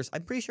trailers?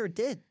 I'm pretty sure it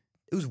did.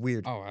 It was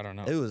weird. Oh, I don't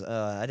know. It was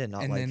I did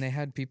not And like. then they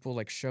had people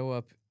like show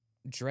up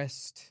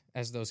dressed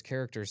as those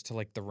characters to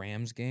like the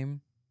Rams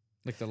game,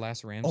 like the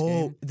last Rams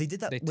game. They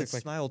did that They with took,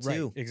 like- Smile right,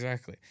 too.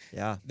 exactly.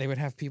 Yeah, They would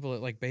have people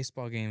at like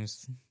baseball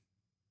games.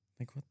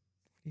 Like, what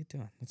are you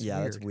doing? That's yeah,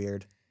 weird. that's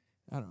weird.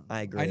 I don't know.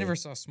 I agree. I never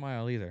saw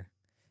Smile either.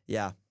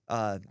 Yeah,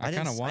 I kind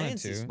of I wanted didn't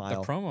see to. The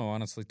Smile. promo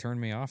honestly turned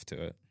me off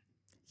to it.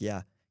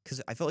 Yeah,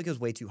 because I felt like it was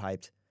way too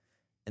hyped,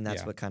 and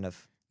that's Yeah. what kind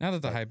of. Now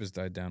that the But- hype has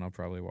died down, I'll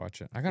probably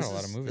watch it. I got a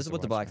lot of movies. This is to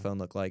what the watch Black now. Phone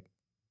looked like.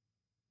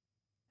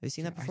 Have you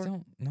seen that before? I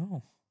don't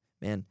know.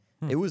 Man,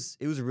 Hmm. it was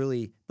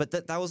really. But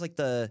that was like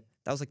the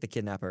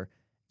kidnapper,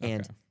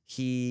 and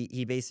Okay.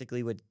 he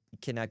basically would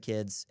kidnap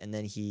kids, and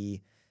then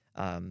he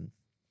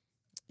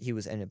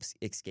was ended up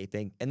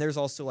escaping. And there's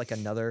also like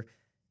another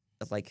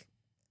like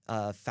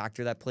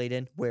factor that played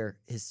in where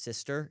his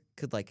sister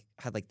could like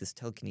had like this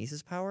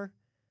telekinesis power.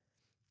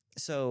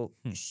 So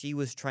she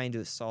was trying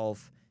to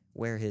solve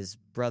where his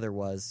brother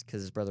was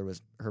because her brother And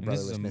was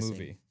this is a missing.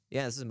 movie.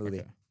 Yeah, this is a movie.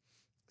 Okay.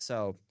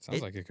 So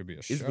Sounds like it could be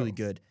a show. it's really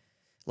good.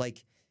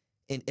 Like,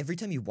 and every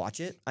time you watch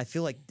it, I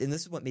feel like, and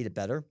this is what made it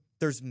better.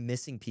 There's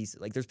missing pieces.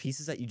 Like, there's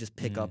pieces that you just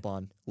pick up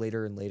on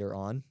later and later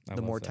on. I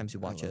the love more that. times you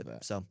I watch love it.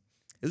 that. So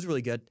it was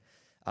really good.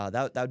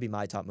 That would be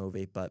my top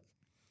movie. But,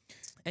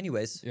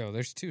 anyways, Yo,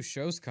 there's 2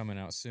 shows coming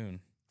out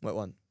soon what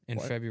one? in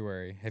What?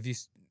 February.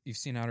 You've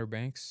seen Outer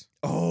Banks?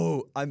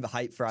 Oh, I'm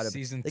hyped for Outer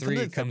Season They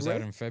 3 in comes out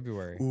February? in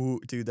February. Ooh,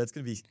 dude, that's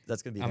gonna be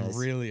I'm nice.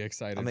 really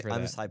excited I'm for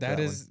I'm that. just hyped for That that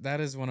is that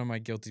is one of my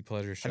guilty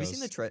pleasure shows. Have you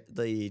seen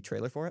the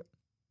trailer for it?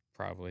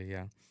 Probably,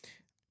 yeah.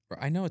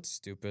 I know it's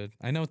stupid.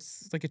 I know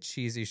it's like a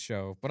cheesy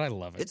show, but I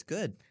love it. It's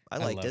good. I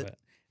liked love it.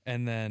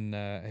 And then,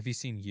 have you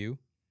seen You?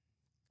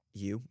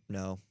 You?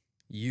 No.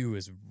 You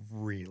is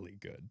really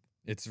good.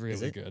 It's Is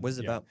really it? good. What is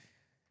it Yeah. about?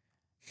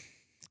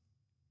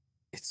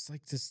 It's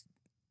like this.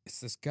 It's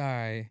this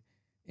guy,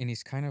 and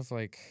he's kind of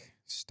like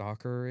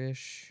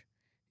stalker-ish.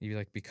 He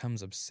like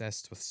becomes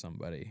obsessed with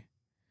somebody,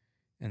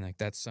 and like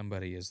that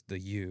somebody is the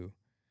You,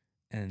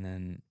 and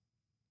then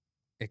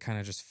it kind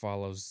of just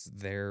follows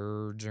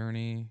their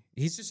journey.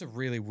 He's just a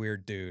really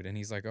weird dude, and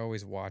he's like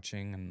always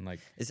watching and like.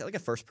 Is it like a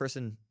first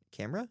person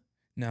camera?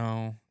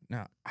 No.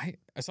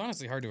 It's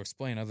honestly hard to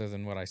explain other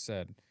than what I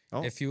said.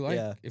 Oh, If you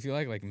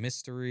like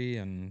mystery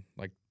and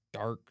like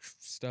dark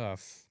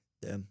stuff,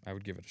 Damn. I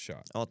would give it a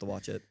shot. I'll have to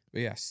watch it.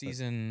 But yeah,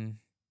 season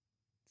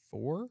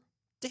 4?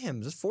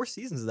 Damn, there's 4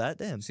 seasons of that.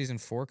 Damn. Season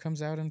 4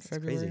 comes out in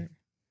February. crazy. Or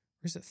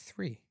is it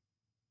 3?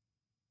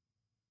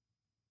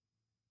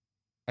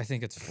 I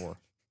think it's 4.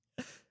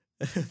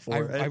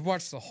 4. I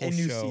watched the whole a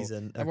new show.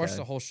 season. I watched Okay.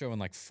 the whole show in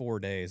like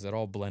 4 days. It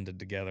all blended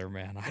together,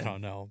 man. I Yeah.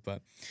 don't know,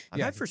 but I'm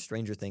yeah. hyped for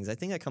Stranger Things. I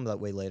think that comes out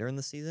way later in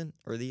the season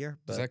or the year.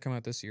 But Does that come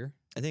out this year?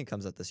 I think it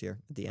comes out this year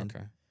at the end.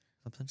 Okay.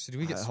 Something. So do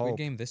we get I Squid hope.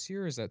 Game this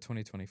year or is that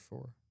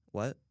 2024?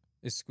 What?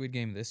 Is Squid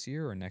Game this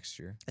year or next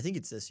year? I think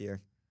it's this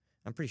year.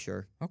 I'm pretty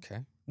sure. Okay.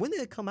 When did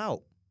it come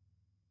out?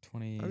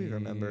 20 I don't even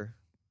remember.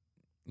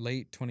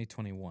 Late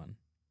 2021.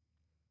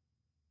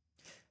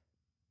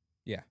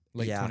 Yeah,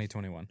 late Yeah.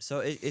 2021.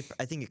 So I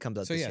think it comes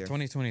out So this yeah, year.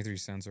 2023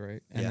 sounds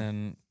right. And Yeah.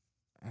 then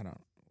I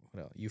don't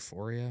what else?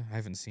 Euphoria. I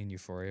haven't seen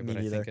Euphoria, Me but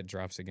I think neither. it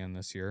drops again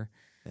this year.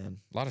 Man.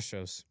 A lot of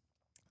shows.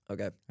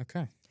 Okay.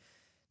 Okay.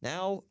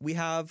 Now we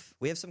have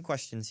some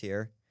questions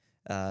here.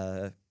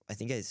 I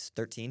think it's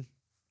 13.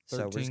 13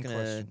 So we're just gonna.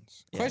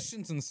 questions. yeah.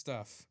 Questions and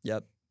stuff.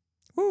 Yep.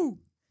 Woo.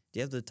 Do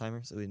you have the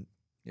timer? So we.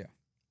 Yeah.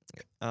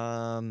 Okay.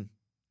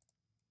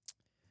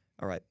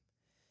 All right.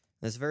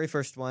 This very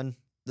first one.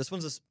 This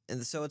one's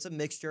so it's a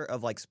mixture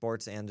of like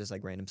sports and just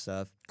like random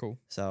stuff. Cool.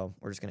 So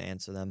we're just gonna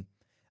answer them.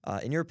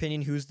 In your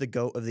opinion, who's the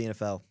GOAT of the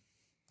NFL?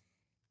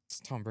 It's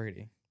Tom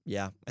Brady.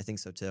 Yeah, I think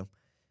so too.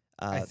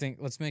 I think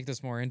let's make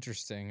this more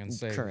interesting and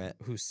say current.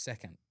 who's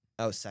second.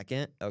 Oh,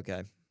 second.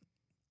 Okay.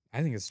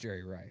 I think it's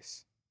Jerry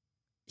Rice.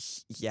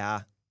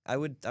 Yeah, I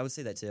would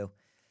say that too.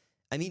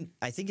 I mean,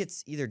 I think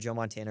it's either Joe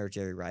Montana or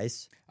Jerry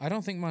Rice. I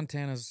don't think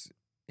Montana's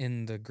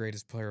in the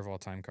greatest player of all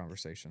time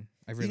conversation.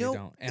 I really know,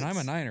 don't. And I'm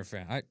a Niner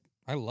fan.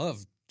 I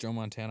love Joe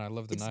Montana. I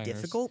love the It's Niners.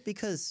 difficult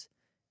because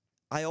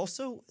I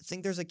also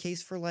think there's a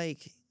case for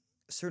like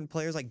certain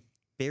players like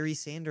Barry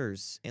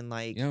Sanders and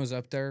like You know who's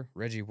up there?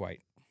 Reggie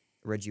White.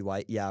 Reggie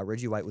White. Yeah,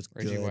 Reggie White was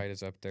Reggie good. White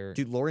is up there.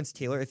 Dude, Lawrence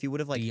Taylor, if he would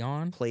have like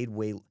Dion? played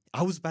way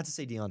I was about to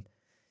say Dion.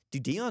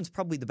 Dude, Dion's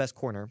probably the best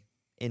corner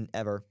in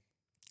ever,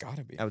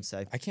 Gotta be. I would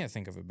say. I can't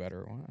think of a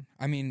better one.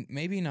 I mean,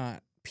 maybe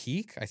not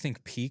peak. I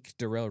think peak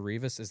Darrell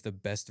Revis is the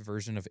best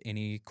version of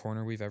any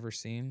corner we've ever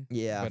seen.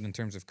 Yeah. But in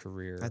terms of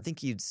career. I think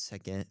he'd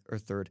second or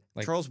third.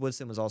 Like- Charles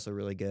Woodson was also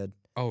really good.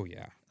 Oh,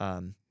 yeah.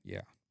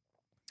 Yeah.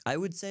 I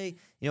would say,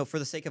 for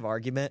the sake of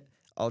argument,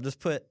 I'll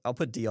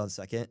put Dion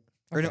second.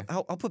 Or no, Okay.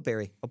 I'll put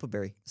Barry. I'll put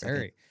Barry second.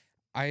 Barry.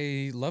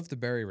 I love the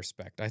Barry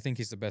respect. I think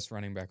he's the best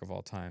running back of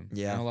all time.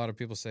 Yeah. And a lot of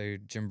people say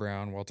Jim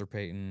Brown, Walter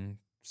Payton.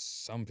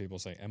 Some people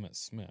say Emmitt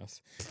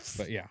Smith.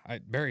 But yeah,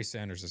 Barry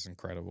Sanders is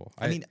incredible.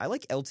 I mean, I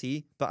like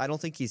LT, but I don't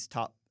think he's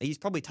top. He's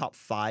probably top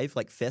 5,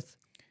 like 5th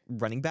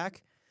running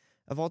back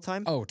of all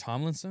time. Oh,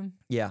 Tomlinson?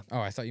 Yeah. Oh,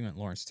 I thought you meant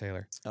Lawrence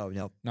Taylor. Oh,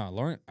 no. No,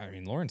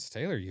 Lawrence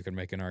Taylor, you could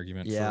make an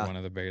argument Yeah. for one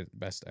of the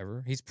best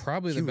ever. He's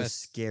probably He the was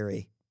best.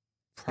 scary.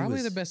 Probably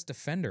the was- best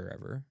defender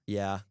ever.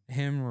 Yeah.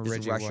 Him or Just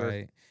Reggie rusher.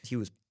 White. He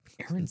was.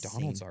 Aaron insane.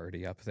 Donald's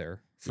already up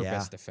there for Yeah.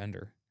 best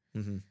defender.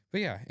 Mm-hmm.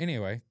 But yeah,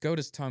 anyway, GOAT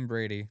is Tom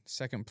Brady.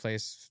 Second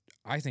place,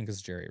 I think,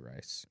 is Jerry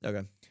Rice.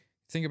 Okay.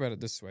 Think about it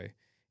this way.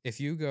 If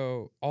you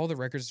go, all the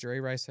records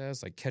Jerry Rice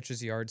has, like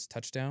catches, yards,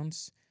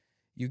 touchdowns,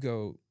 you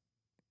go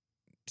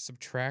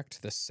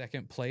subtract the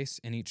second place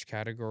in each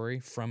category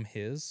from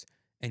his,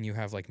 and you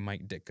have like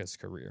Mike Ditka's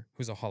career,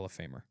 who's a Hall of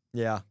Famer.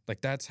 Yeah.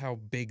 Like that's how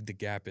big the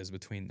gap is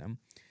between them.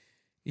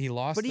 He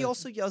lost, But he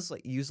also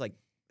use like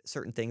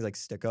certain things like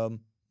stick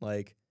 'em.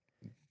 Like,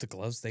 the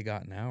gloves they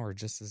got now are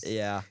just as.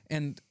 yeah.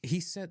 And he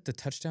set the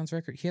touchdowns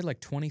record. He had like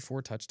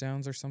 24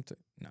 touchdowns or something.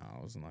 No,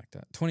 it wasn't like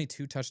that.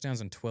 22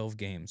 touchdowns in 12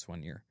 games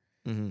one year.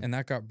 Mm-hmm. And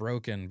that got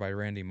broken by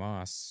Randy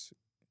Moss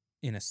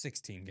in a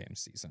 16-game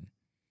season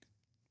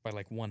by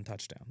like one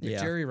touchdown. Like, Yeah.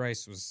 Jerry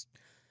Rice was,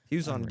 He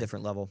was on a unreal.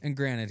 different level. and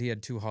granted, he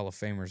had 2 Hall of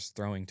Famers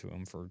throwing to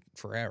him for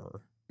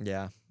forever.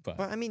 Yeah. But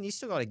But I mean, you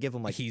still got to give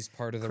him like. he's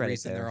part of the credit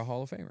reason there. they're a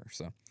Hall of Famer.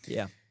 So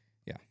Yeah.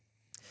 Yeah.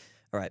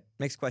 All right.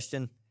 Next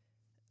question.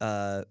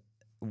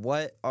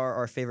 What are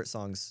our favorite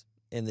songs?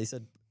 And they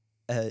said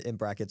in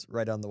brackets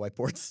right on the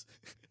whiteboards.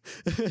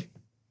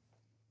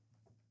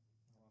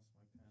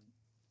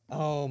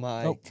 Oh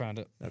my. oh, found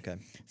it. Okay.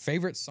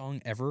 Favorite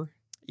song ever?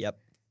 Yep.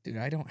 Dude,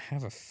 I don't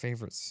have a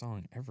favorite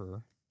song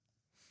ever.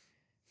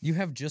 You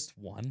have just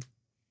one?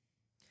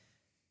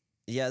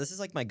 Yeah, this is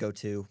like my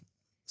go-to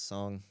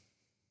song.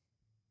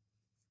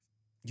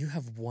 You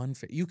have one.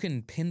 You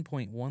can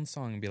pinpoint one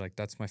song and be like,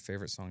 "That's my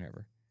favorite song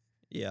ever."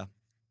 Yeah.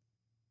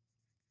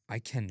 I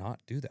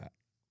cannot do that.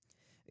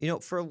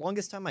 For the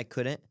longest time I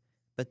couldn't,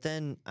 but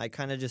then I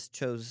kind of just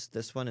chose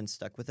this one and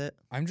stuck with it.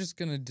 I'm just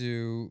gonna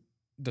do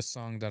the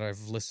song that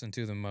I've listened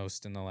to the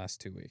most in the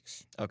last 2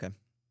 weeks. Okay.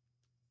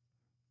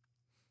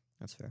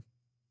 That's fair.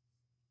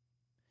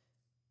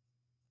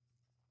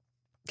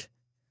 It's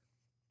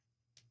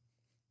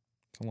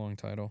a long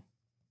title.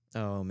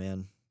 Oh,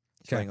 man.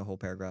 He's 'Kay. writing a whole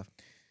paragraph.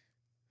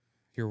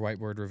 Your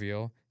whiteboard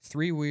reveal: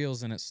 3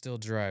 wheels and it still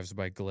drives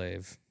by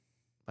Glaive.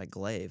 By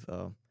Glaive.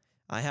 Oh.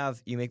 I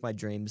have You Make My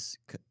Dreams,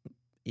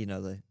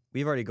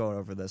 we've already gone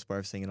over this where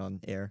I've sing it on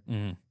air.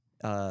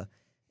 Mm.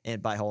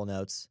 And by Whole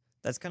Notes.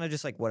 That's kind of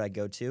just like what I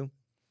go to.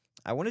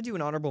 I want to do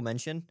an honorable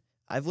mention.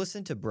 I've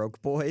listened to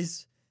Broke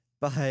Boys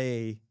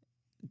by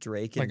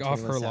Drake and Like off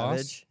 21 Her Loss?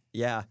 Savage.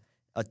 Yeah,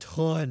 a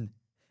ton.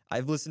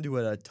 I've listened to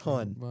it a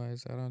ton.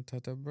 Boys, I don't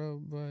touch the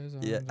broke boys.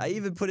 Yeah, I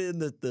even put it in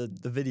the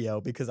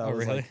video because I Oh,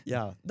 was really? like,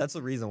 yeah, that's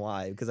the reason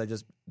why, because I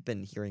just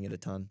been hearing it a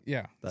ton.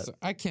 Yeah. But- So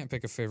I can't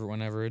pick a favorite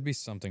one ever. It'd be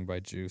something by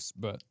Juice.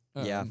 But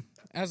Yeah.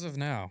 as of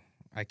now,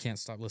 I can't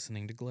stop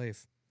listening to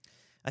Glaive.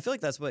 I feel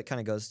like that's what it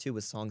kind of goes to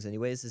with songs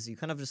anyways, is you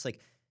kind of just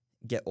like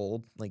get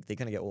old. Like they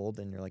kind of get old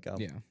and you're like, oh.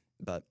 Yeah.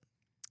 But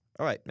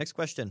all right, next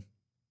question.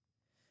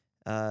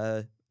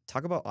 Talk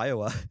about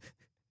Iowa.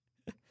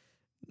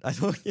 I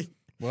don't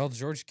Well,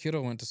 George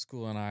Kittle went to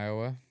school in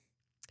Iowa.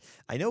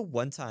 I know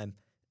one time,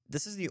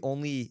 this is the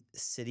only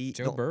city.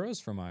 Joe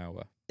Burrow's from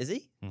Iowa. Is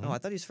he? Mhm. No, I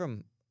thought he's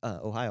from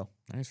Ohio.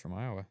 No, he's from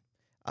Iowa.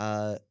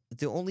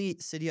 The only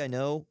city I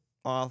know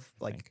off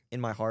I like think. in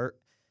my heart,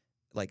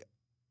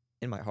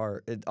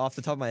 off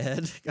the top of my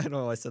head, I don't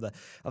know why I said that.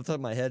 Off the top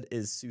of my head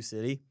is Sioux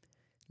City,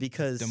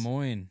 because Des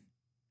Moines.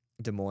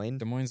 Des Moines.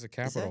 Des Moines, the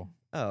Is that- capital.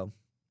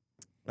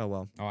 Oh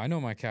well. Oh, I know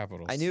my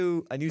capitals. I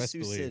knew Best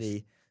Sioux believe.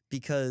 City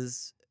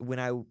because when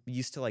I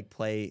used to like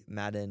play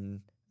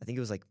Madden, I think it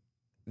was like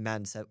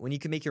Madden 7, when you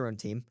could make your own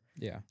team.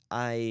 Yeah.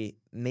 I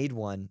made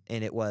one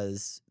and it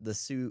was the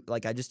Sioux.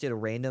 Like I just did a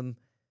random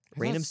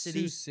I thought city.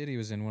 Sioux City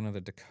was in one of the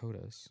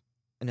Dakotas.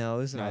 No, it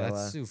was in No, Iowa.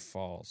 that's Sioux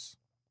Falls.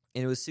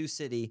 And it was Sioux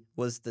City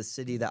was the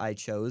city that I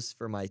chose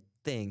for my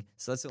thing.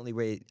 So that's the only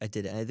way I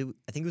did it. And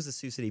I think it was the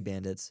Sioux City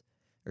Bandits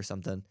or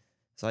something.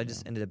 So I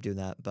just ended up doing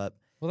that. But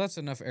Well, that's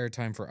enough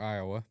airtime for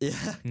Iowa.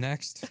 yeah.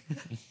 Next.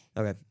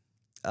 Okay.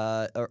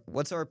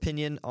 What's our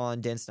opinion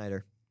on Dan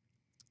Snyder?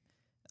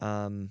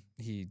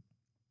 He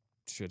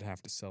should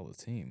have to sell the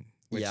team.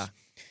 Which Yeah.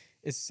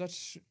 is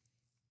such.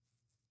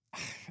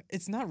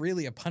 It's not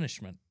really a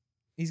punishment.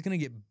 He's going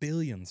to get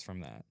billions from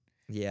that.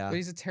 Yeah. But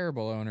he's a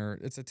terrible owner.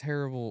 It's a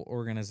terrible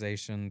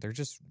organization. They're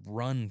just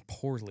run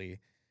poorly.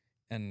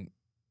 And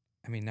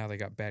I mean, now they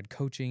got bad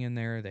coaching in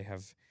there. They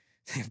have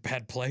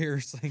bad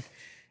players. Like,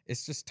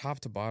 it's just top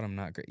to bottom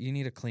not great. You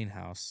need a clean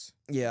house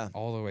Yeah.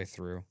 all the way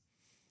through.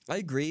 I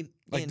agree.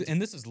 Like, and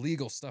and this is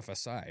legal stuff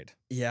aside.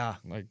 yeah.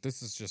 Like,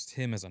 this is just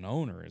him as an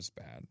owner is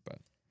bad. But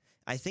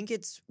I think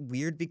it's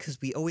weird because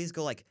we always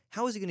go like,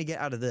 how is he going to get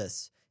out of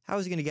this? How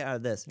is he going to get out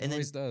of this? He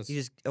always does. He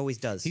just always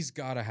does. He's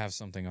got to have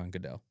something on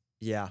Goodell.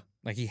 yeah,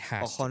 Like, he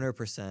has to.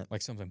 100%.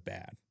 Like, something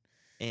bad.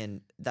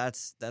 And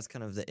that's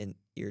kind of the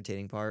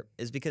irritating part,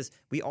 is because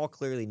we all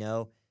clearly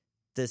know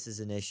this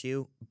is an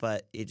issue,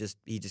 but he just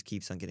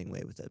keeps on getting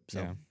away with it. So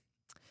Yeah.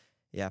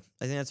 yeah,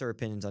 I think that's our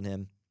opinions on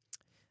him.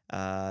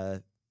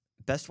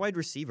 Best wide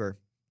receiver,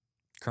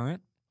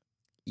 Current?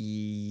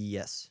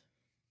 yes,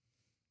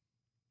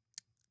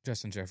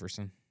 Justin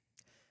Jefferson.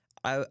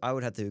 I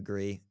would have to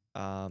agree.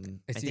 I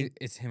think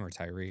It's him or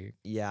Tyreek.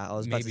 yeah, I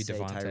was about maybe to say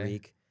Devontae.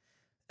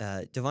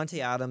 Tyreek. Devontae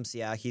Adams,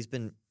 yeah, he's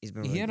been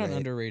really He had an great.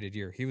 underrated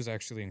year. He was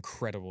actually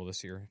incredible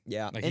this year.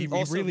 Yeah, Like, and he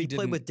also really he played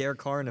didn't- with Derek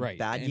Carr in a Right.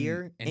 bad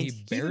year, And he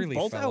even barely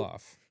balled fell out.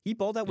 off. He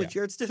balled out with Yeah.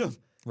 Jarrett Stidham.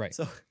 Right.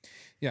 So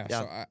Yeah.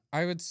 Yeah. So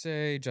I would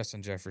say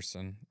Justin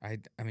Jefferson. I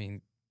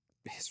mean,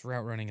 his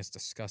route running is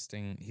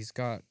disgusting. He's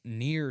got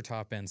near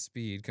top end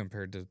speed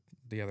compared to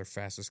the other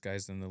fastest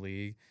guys in the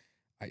league.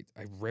 I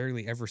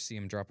rarely ever see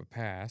him drop a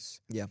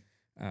pass. Yeah.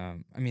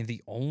 I mean,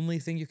 the only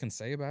thing you can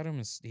say about him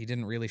is he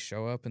didn't really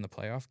show up in the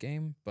playoff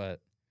game,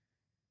 but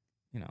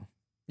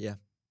Yeah.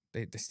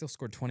 They still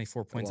scored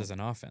 24 points well. as an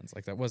offense.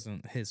 Like, that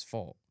wasn't his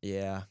fault.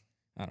 yeah,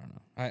 I don't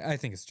know. I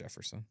think it's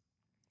Jefferson.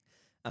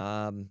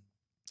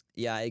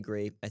 yeah, I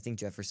agree. I think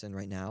Jefferson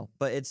right now,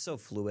 but it's so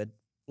fluid.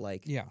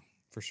 Like, Yeah,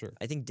 for sure.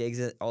 I think Diggs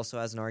also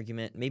has an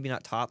argument. Maybe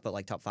not top, but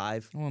like top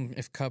 5. Well,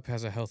 if Kupp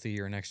has a healthy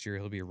year next year,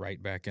 he'll be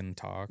right back in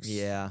talks.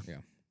 Yeah,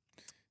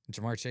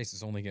 Jamar Chase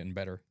is only getting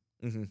better.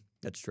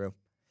 that's true.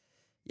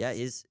 Yeah,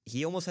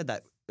 he almost had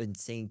that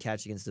insane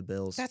catch against the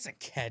Bills. That's a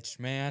catch,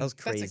 man. That was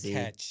crazy. That's a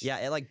catch. Yeah,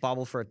 it like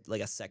bobbled for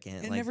like a second.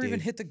 It like, never even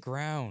dude, hit the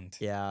ground.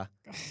 Yeah,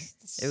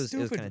 It's it was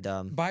stupid. kind of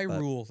dumb. By but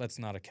rule, that's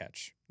not a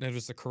catch. That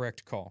was the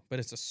correct call, but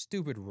it's a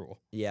stupid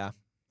rule. Yeah,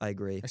 I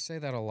agree. I say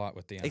that a lot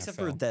with the NFL. Except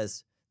for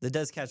Dez. The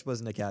Dez catch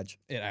wasn't a catch.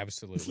 It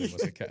absolutely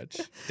was a catch.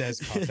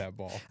 Dez caught that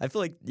ball. I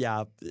feel like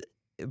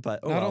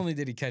but Not only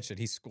did he catch it,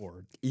 he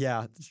scored.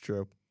 yeah, it's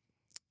true.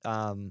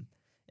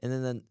 And And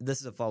then this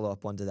is a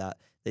follow-up one to that.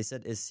 They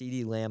said, is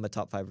CeeDee Lamb a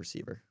top 5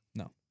 receiver?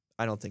 No.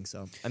 I don't think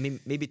so. I mean,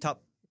 maybe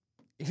top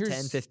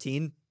 10,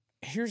 15.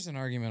 Here's an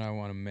argument I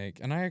want to make,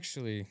 and I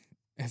actually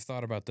have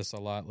thought about this a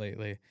lot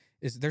lately,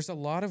 is there's a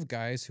lot of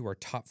guys who are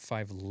top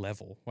 5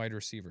 level wide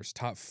receivers,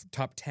 top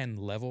 10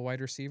 level wide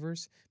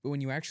receivers, but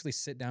when you actually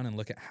sit down and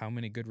look at how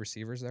many good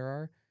receivers there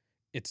are,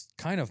 it's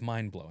kind of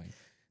mind-blowing.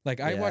 Like,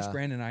 I watch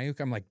Brandon Ayuk,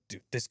 I'm like,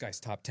 dude, this guy's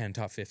top 10,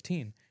 top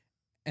 15.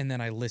 And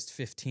then I list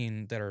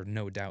 15 that are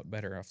no doubt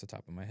better off the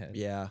top of my head.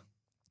 Yeah.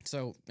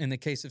 So in the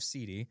case of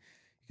CeeDee, you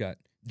got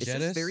It's Jettis.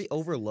 just very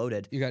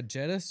overloaded. You got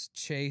Jettis,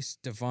 Chase,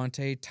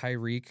 Devontae,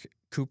 Tyreek,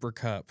 Cooper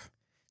Kupp.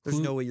 There's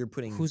no way you're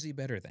putting... Who's he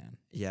better than?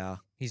 Yeah.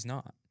 He's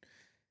not.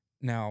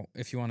 Now,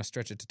 if you want to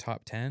stretch it to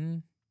top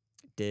 10...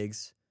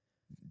 Diggs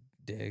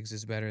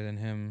is better than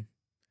him.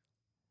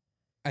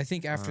 I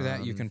think after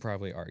that, you can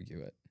probably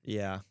argue it.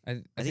 Yeah.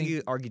 I think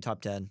you argue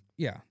top 10.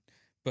 Yeah.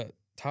 But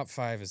top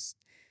 5 is...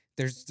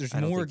 There's I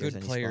don't more think there's good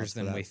any players spots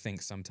for than we that.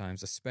 think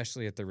sometimes,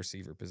 especially at the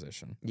receiver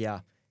position. Yeah.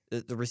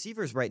 The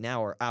receivers right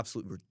now are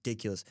absolutely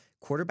ridiculous.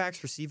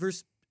 Quarterbacks,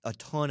 receivers, a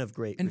ton of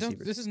great And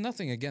receivers. this is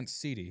nothing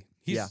against CeeDee.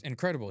 He's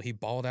incredible. He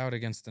balled out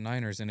against the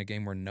Niners in a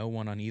game where no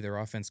one on either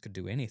offense could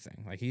do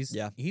anything. Like he's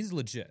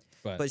legit,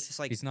 but it's just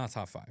like he's not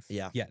top 5.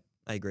 Yeah. Yet.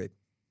 I agree.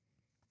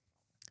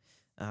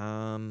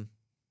 Then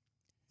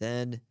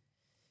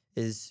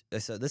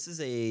so this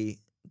is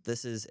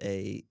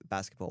a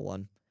basketball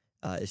one.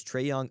 Is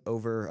Trae Young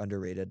over or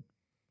underrated?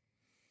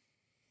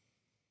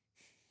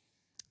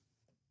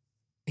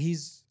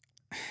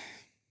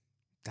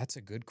 That's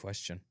a good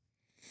question.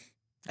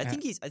 I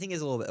think he's a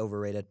little bit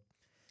overrated.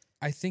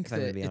 I think if I'm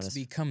gonna that be it's honest.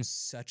 become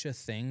such a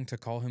thing to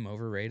call him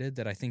overrated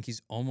that I think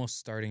he's almost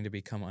starting to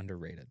become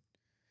underrated.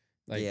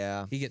 Like,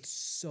 Yeah. he gets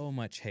so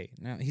much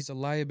hate. Now, he's a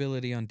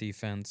liability on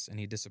defense, and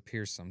he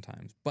disappears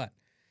sometimes. But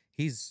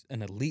he's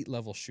an elite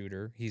level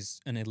shooter. He's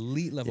an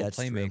elite level it's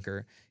true.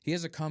 playmaker. He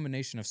has a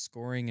combination of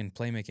scoring and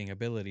playmaking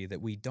ability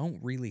that we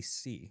don't really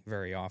see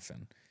very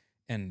often.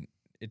 And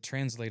it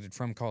translated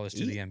from college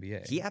to the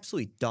NBA. He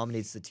absolutely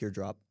dominates the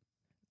teardrop.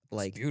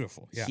 Like It's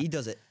beautiful. Yeah. he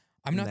does it.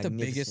 I'm not the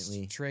biggest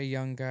magnificently. Trae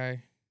Young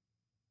guy.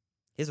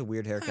 He has a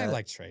weird haircut. I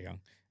like Trae Young.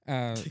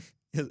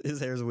 his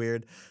hair's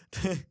weird.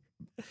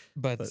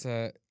 But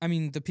I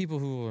mean, the people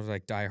who will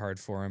like die hard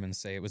for him and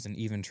say it was an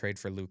even trade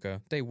for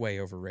Luka, they way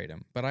overrate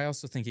him. But I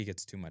also think he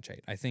gets too much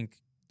hate. I think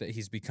that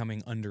he's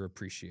becoming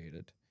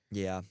underappreciated.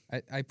 Yeah.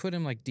 I put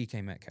him like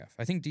DK Metcalf.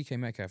 I think DK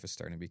Metcalf is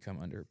starting to become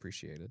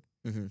underappreciated.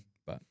 Mm-hmm.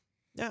 But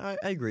yeah,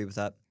 I agree with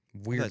that.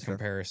 Weird That's fair.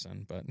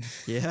 comparison, but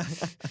Yeah.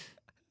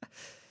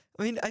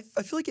 I mean, I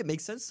feel like it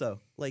makes sense though.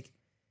 Like,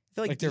 I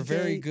feel like they're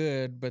very DK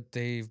good, but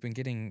they've been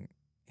getting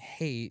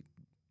hate,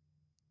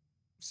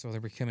 so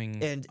they're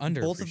becoming and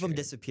underappreciated. both of them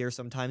disappear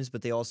sometimes,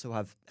 but they also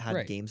have had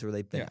Right. games where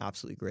they've been Yeah.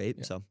 absolutely great.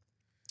 Yeah. So,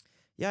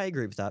 yeah, I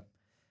agree with that.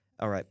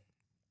 All right.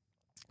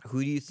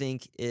 Who do you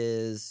think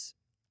is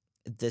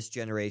this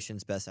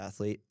generation's best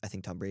athlete? I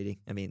think Tom Brady.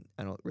 I mean,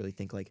 I don't really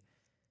think like.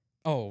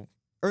 Oh,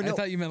 Or no. I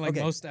thought you meant like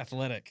okay. most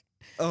athletic.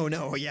 Oh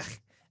no, yeah.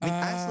 I mean,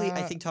 actually,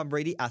 I Uh, think Tom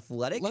Brady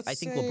athletic. Let's I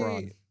think say,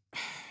 LeBron.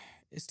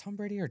 Is Tom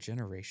Brady our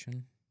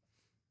generation?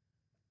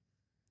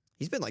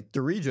 He's been like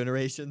 3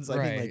 generations. I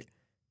mean, like,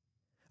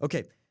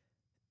 okay,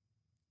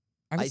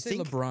 I would I say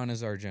think- LeBron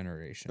is our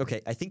generation.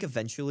 okay. I think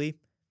eventually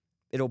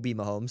it'll be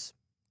Mahomes.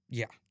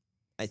 Yeah.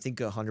 I think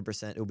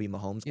 100% it'll be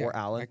Mahomes Yeah, or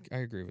Allen. I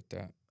agree with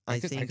that. I I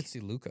could think- see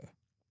Luca.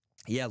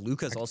 Yeah,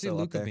 Luca's I could see also up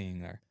Luca there. being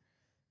there.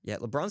 Yeah,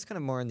 LeBron's kind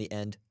of more in the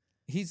end,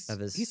 He's Of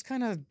his- he's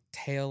kind of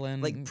tail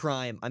end. like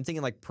prime. I'm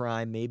thinking like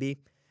prime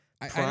maybe.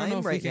 I don't prime know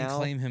if right we can now-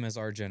 claim him as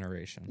our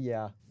generation.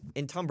 Yeah,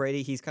 and Tom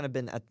Brady, he's kind of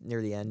been at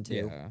near the end too.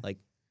 Yeah. Like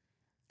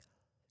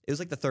it was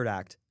like the third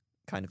act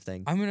kind of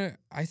thing.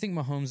 I think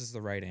Mahomes is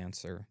the right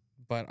answer,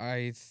 but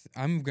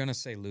I'm gonna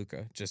say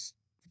Luca just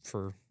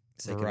for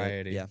Sake of it,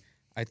 variety. yeah.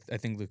 I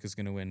think Luca's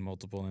gonna win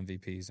multiple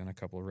MVPs and a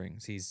couple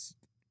rings. He's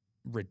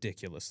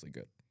ridiculously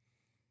good.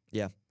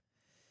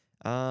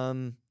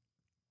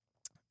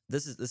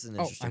 This is an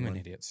Oh, interesting I'm one. an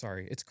idiot.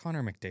 Sorry. It's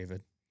Connor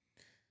McDavid.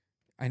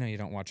 I know you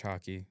don't watch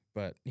hockey,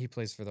 but he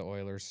plays for the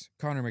Oilers.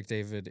 Connor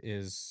McDavid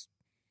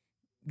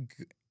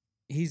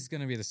he's going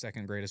to be the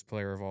second greatest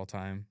player of all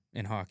time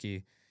in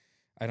hockey.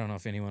 I don't know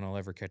if anyone will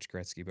ever catch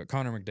Gretzky, but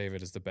Connor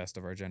McDavid is the best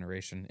of our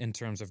generation in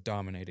terms of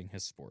dominating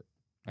his sport.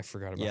 I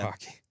forgot about Yeah.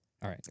 hockey.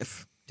 All right.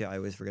 Yeah, I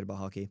always forget about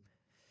hockey.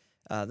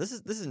 This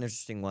is an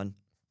interesting one.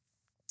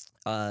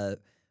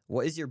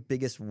 What is your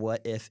biggest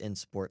what if in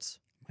sports?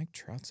 Mike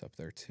Trout's up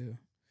there too.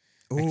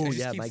 Oh I just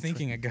yeah, keep Mike.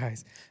 thinking of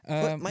guys.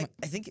 But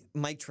I think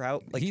Mike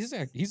Trout, like he's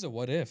a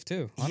what if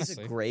too, honestly.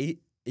 he's a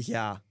great,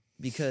 yeah,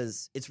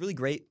 because it's really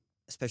great,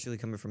 especially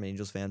coming from an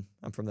Angels fan.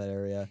 I'm from that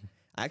area.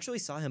 I actually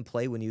saw him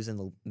play when he was in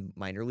the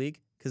minor league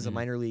because the Mhm.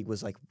 minor league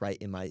was like right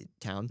in my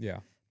town. Yeah.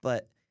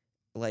 But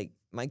like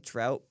Mike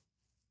Trout,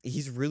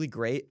 he's really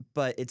great,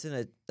 but it's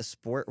in a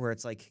sport where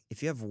it's like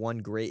if you have one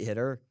great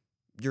hitter,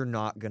 you're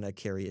not gonna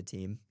carry a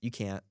team. You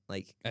can't.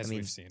 Like As I mean,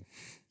 we've seen.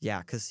 yeah,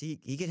 because he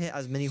can hit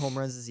as many home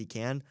runs as he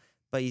can,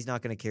 but he's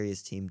not gonna carry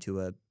his team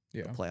to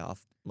a playoff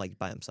like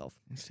by himself.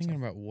 I'm thinking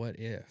about what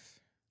if.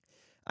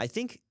 I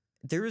think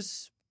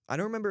I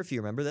don't remember if you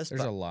remember this.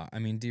 There's a lot. I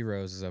mean, D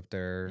Rose is up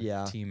there.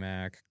 Yeah.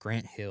 T-Mac,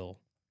 Grant Hill.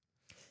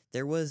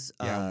 There was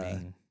Yao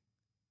Ming.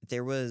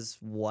 there was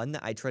one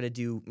that I tried to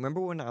do.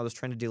 Remember when I was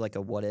trying to do like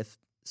a what if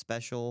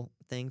special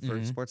thing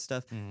for sports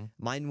stuff? Mm-hmm.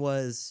 Mine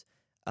was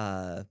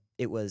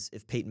it was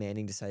if Peyton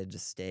Manning decided to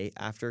stay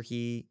after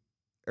if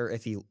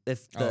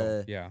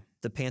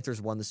the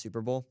Panthers won the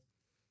Super Bowl.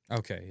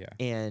 Okay, yeah.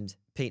 And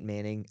Peyton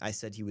Manning, I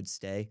said he would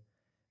stay.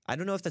 I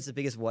don't know if that's the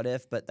biggest what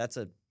if, but that's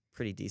a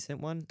pretty decent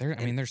one.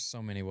 There's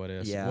so many what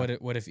ifs. Yeah.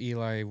 What if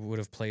Eli would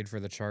have played for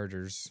the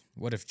Chargers?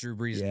 What if Drew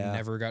Brees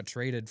never got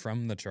traded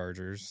from the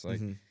Chargers?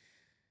 Like,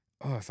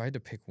 if I had to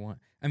pick one.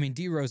 I mean,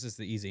 D Rose is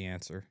the easy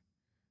answer.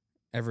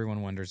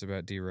 Everyone wonders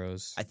about D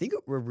Rose. I think a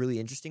really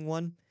interesting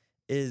one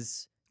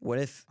is what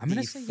if I'm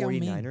gonna say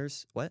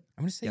 49ers? What?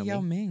 I'm going to say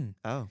Yao Ming.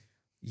 Oh.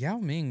 Yao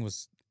Ming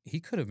he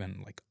could have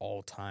been like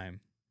all time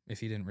if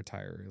he didn't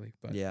retire early.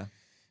 But yeah.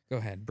 Go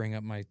ahead, bring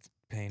up my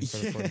pain for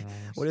the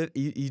 49ers. What if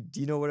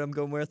do you know what I'm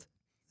going with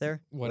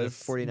there? What if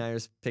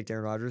 49ers picked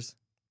Aaron Rodgers?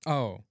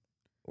 Oh.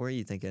 What are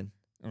you thinking?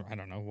 I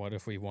don't know. What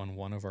if we won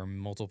one of our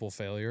multiple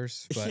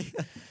failures? But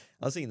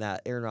I was thinking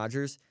that Aaron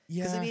Rodgers.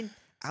 Yeah. Because I mean,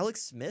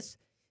 Alex Smith,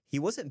 he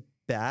wasn't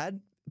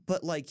bad,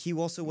 but like he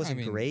also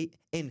wasn't great.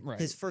 And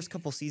his first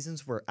couple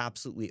seasons were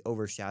absolutely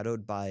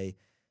overshadowed by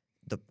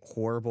the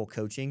horrible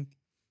coaching.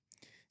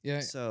 Yeah.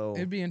 So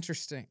it'd be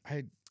interesting.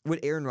 Would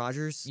Aaron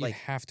Rodgers you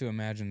have to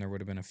imagine there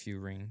would have been a few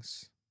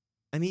rings.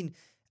 I mean,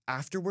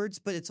 afterwards,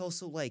 but it's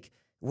also like,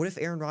 what if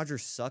Aaron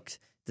Rodgers sucked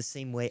the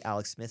same way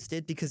Alex Smith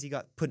did because he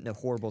got put in a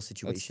horrible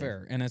situation? That's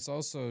fair. And it's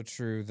also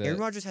true that Aaron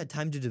Rodgers had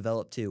time to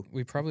develop too.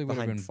 We probably would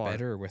have been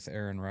better with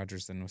Aaron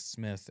Rodgers than with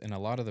Smith. And a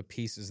lot of the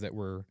pieces that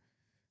were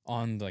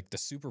on like the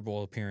Super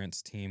Bowl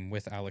appearance team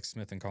with Alex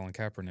Smith and Colin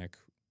Kaepernick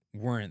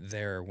weren't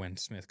there when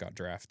Smith got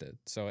drafted.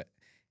 So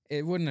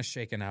it wouldn't have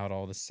shaken out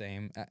all the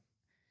same.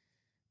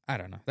 I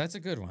don't know. That's a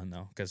good one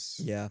though, because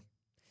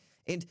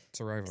and it's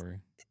a rivalry.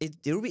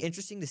 It'll be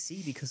interesting to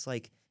see because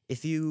like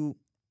it'll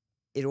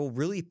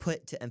really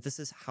put to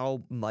emphasis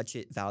how much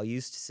it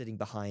values sitting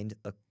behind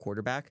a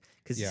quarterback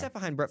because he sat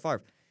behind Brett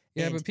Favre.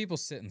 Yeah, but people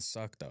sit and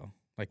suck though,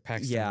 like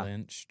Paxton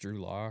Lynch, Drew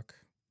Lock.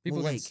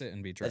 People don't sit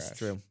and be trash. That's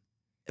true.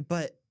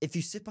 But if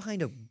you sit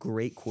behind a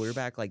great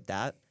quarterback like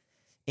that,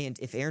 and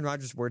if Aaron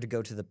Rodgers were to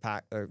go to the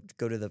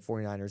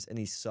 49ers and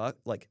he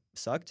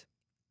sucked,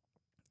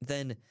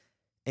 then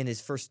in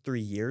his first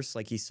 3 years,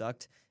 like he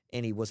sucked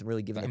and he wasn't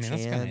really given a chance.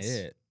 That's kind of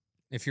it.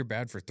 If you're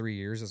bad for 3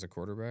 years as a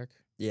quarterback,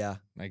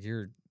 like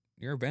you're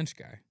a bench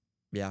guy.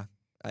 Yeah,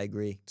 I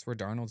agree. It's where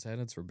Darnold's headed.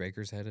 It's where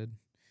Baker's headed.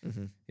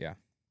 Mm-hmm. Yeah.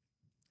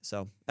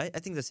 So I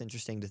think that's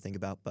interesting to think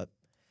about. But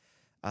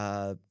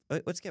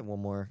let's get one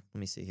more. Let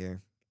me see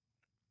here.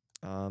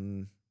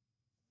 Okay.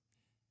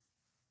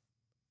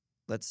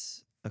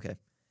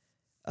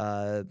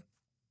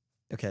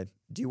 Okay.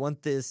 Do you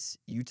want this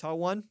Utah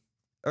one?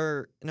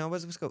 Or no,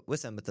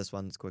 let's end with this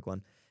one. It's a quick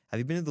one. Have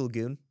you been to the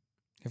Lagoon?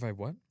 Have I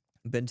what?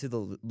 Been to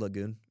the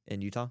Lagoon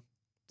in Utah?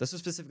 This was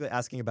specifically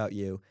asking about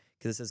you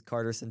because it says,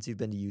 Carter, since you've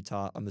been to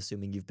Utah, I'm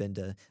assuming you've been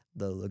to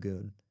the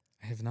Lagoon.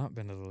 I have not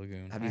been to the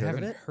Lagoon. Have you heard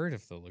of it? Heard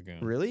of the Lagoon.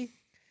 Really?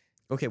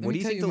 Okay, what do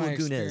you think the Lagoon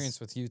is? My experience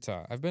with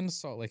Utah. I've been to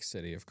Salt Lake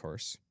City, of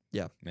course.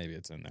 Yeah. Maybe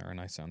it's in there and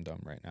I sound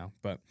dumb right now.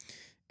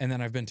 And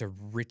then I've been to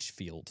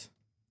Richfield.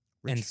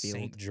 And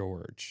St.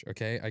 George,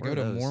 okay? I go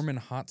to Mormon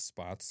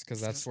hotspots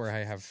because that's where I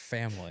have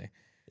family.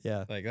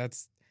 Yeah. Like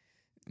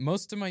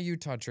most of my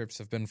Utah trips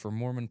have been for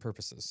Mormon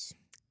purposes.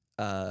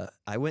 I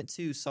went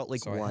to Salt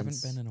Lake once. I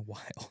haven't been in a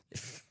while.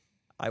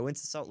 I went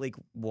to Salt Lake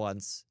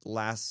once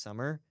last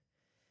summer,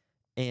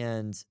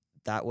 and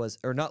that was,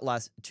 or not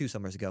 2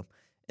 summers ago,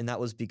 and that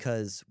was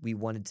because we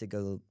wanted to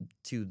go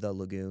to the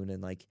Lagoon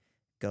and like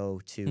go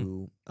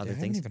to other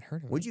things. I haven't even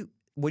heard of it.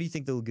 What do you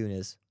think the Lagoon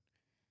is?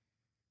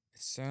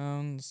 It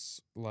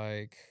sounds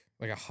like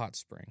a hot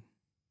spring.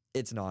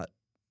 It's not.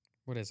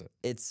 What is it?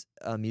 It's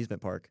an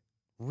amusement park.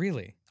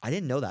 Really? I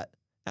didn't know that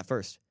at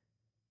first.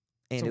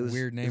 And it's a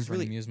weird name for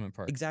an amusement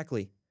park.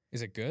 Exactly.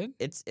 Is it good?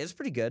 It's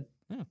pretty good.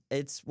 Oh.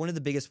 It's one of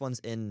the biggest ones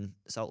in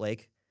Salt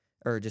Lake,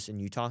 or just in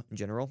Utah in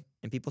general,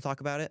 and people talk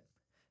about it.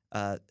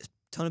 A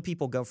ton of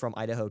people go from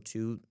Idaho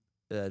to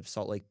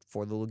Salt Lake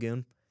for the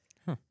Lagoon,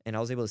 and I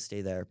was able to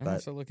stay there. I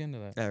have to look into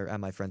that. At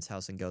my friend's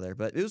house and go there.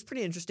 But it was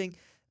pretty interesting.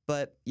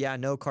 But yeah,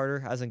 no, Carter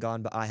hasn't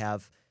gone, but I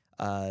have.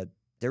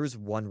 There was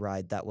one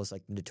ride that was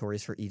like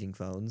notorious for eating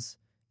phones.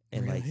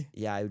 And really?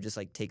 I would just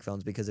like take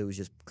phones because it was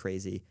just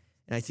crazy.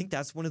 And I think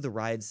that's one of the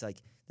rides,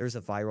 like there's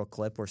a viral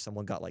clip where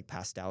someone got like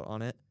passed out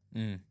on it.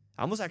 I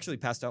almost actually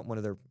passed out on one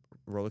of their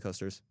roller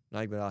coasters.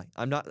 Not even lie.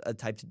 I'm not a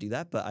type to do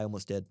that, but I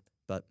almost did.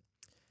 But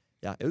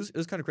yeah, it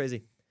was kind of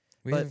crazy.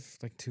 We have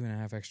like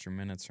 2.5 extra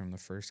minutes from the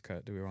first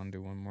cut. Do we want to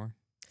do one more?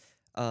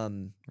 Or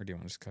do you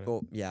want to just cut it?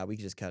 Well, yeah, we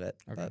could just cut it.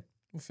 Okay. But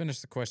we'll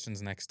finish the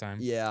questions next time.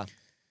 Yeah.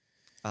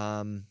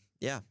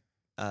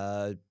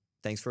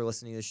 Thanks for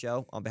listening to the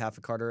show. On behalf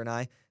of Carter and I,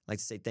 I'd like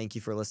to say thank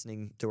you for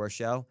listening to our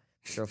show.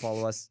 Sure,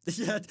 follow us.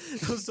 Yeah,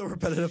 that was so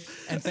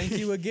repetitive. And thank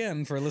you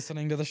again for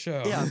listening to the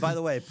show. Yeah, and by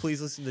the way,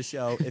 please listen to the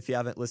show if you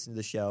haven't listened to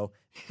the show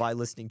by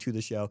listening to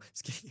the show.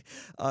 Just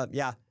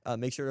kidding.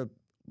 Make sure to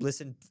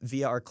listen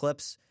via our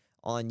clips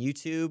on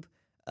YouTube,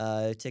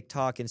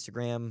 TikTok,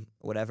 Instagram,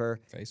 whatever.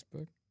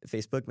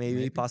 Facebook,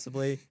 maybe,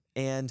 possibly.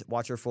 And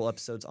watch our full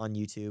episodes on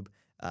YouTube,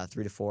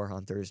 3 to 4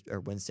 on Thursday or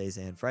Wednesdays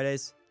and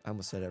Fridays. I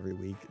almost said every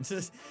week.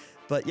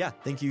 But yeah,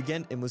 thank you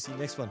again, and we'll see you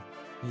next one.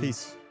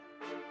 Peace.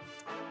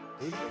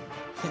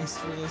 Thanks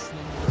for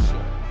listening to the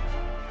show.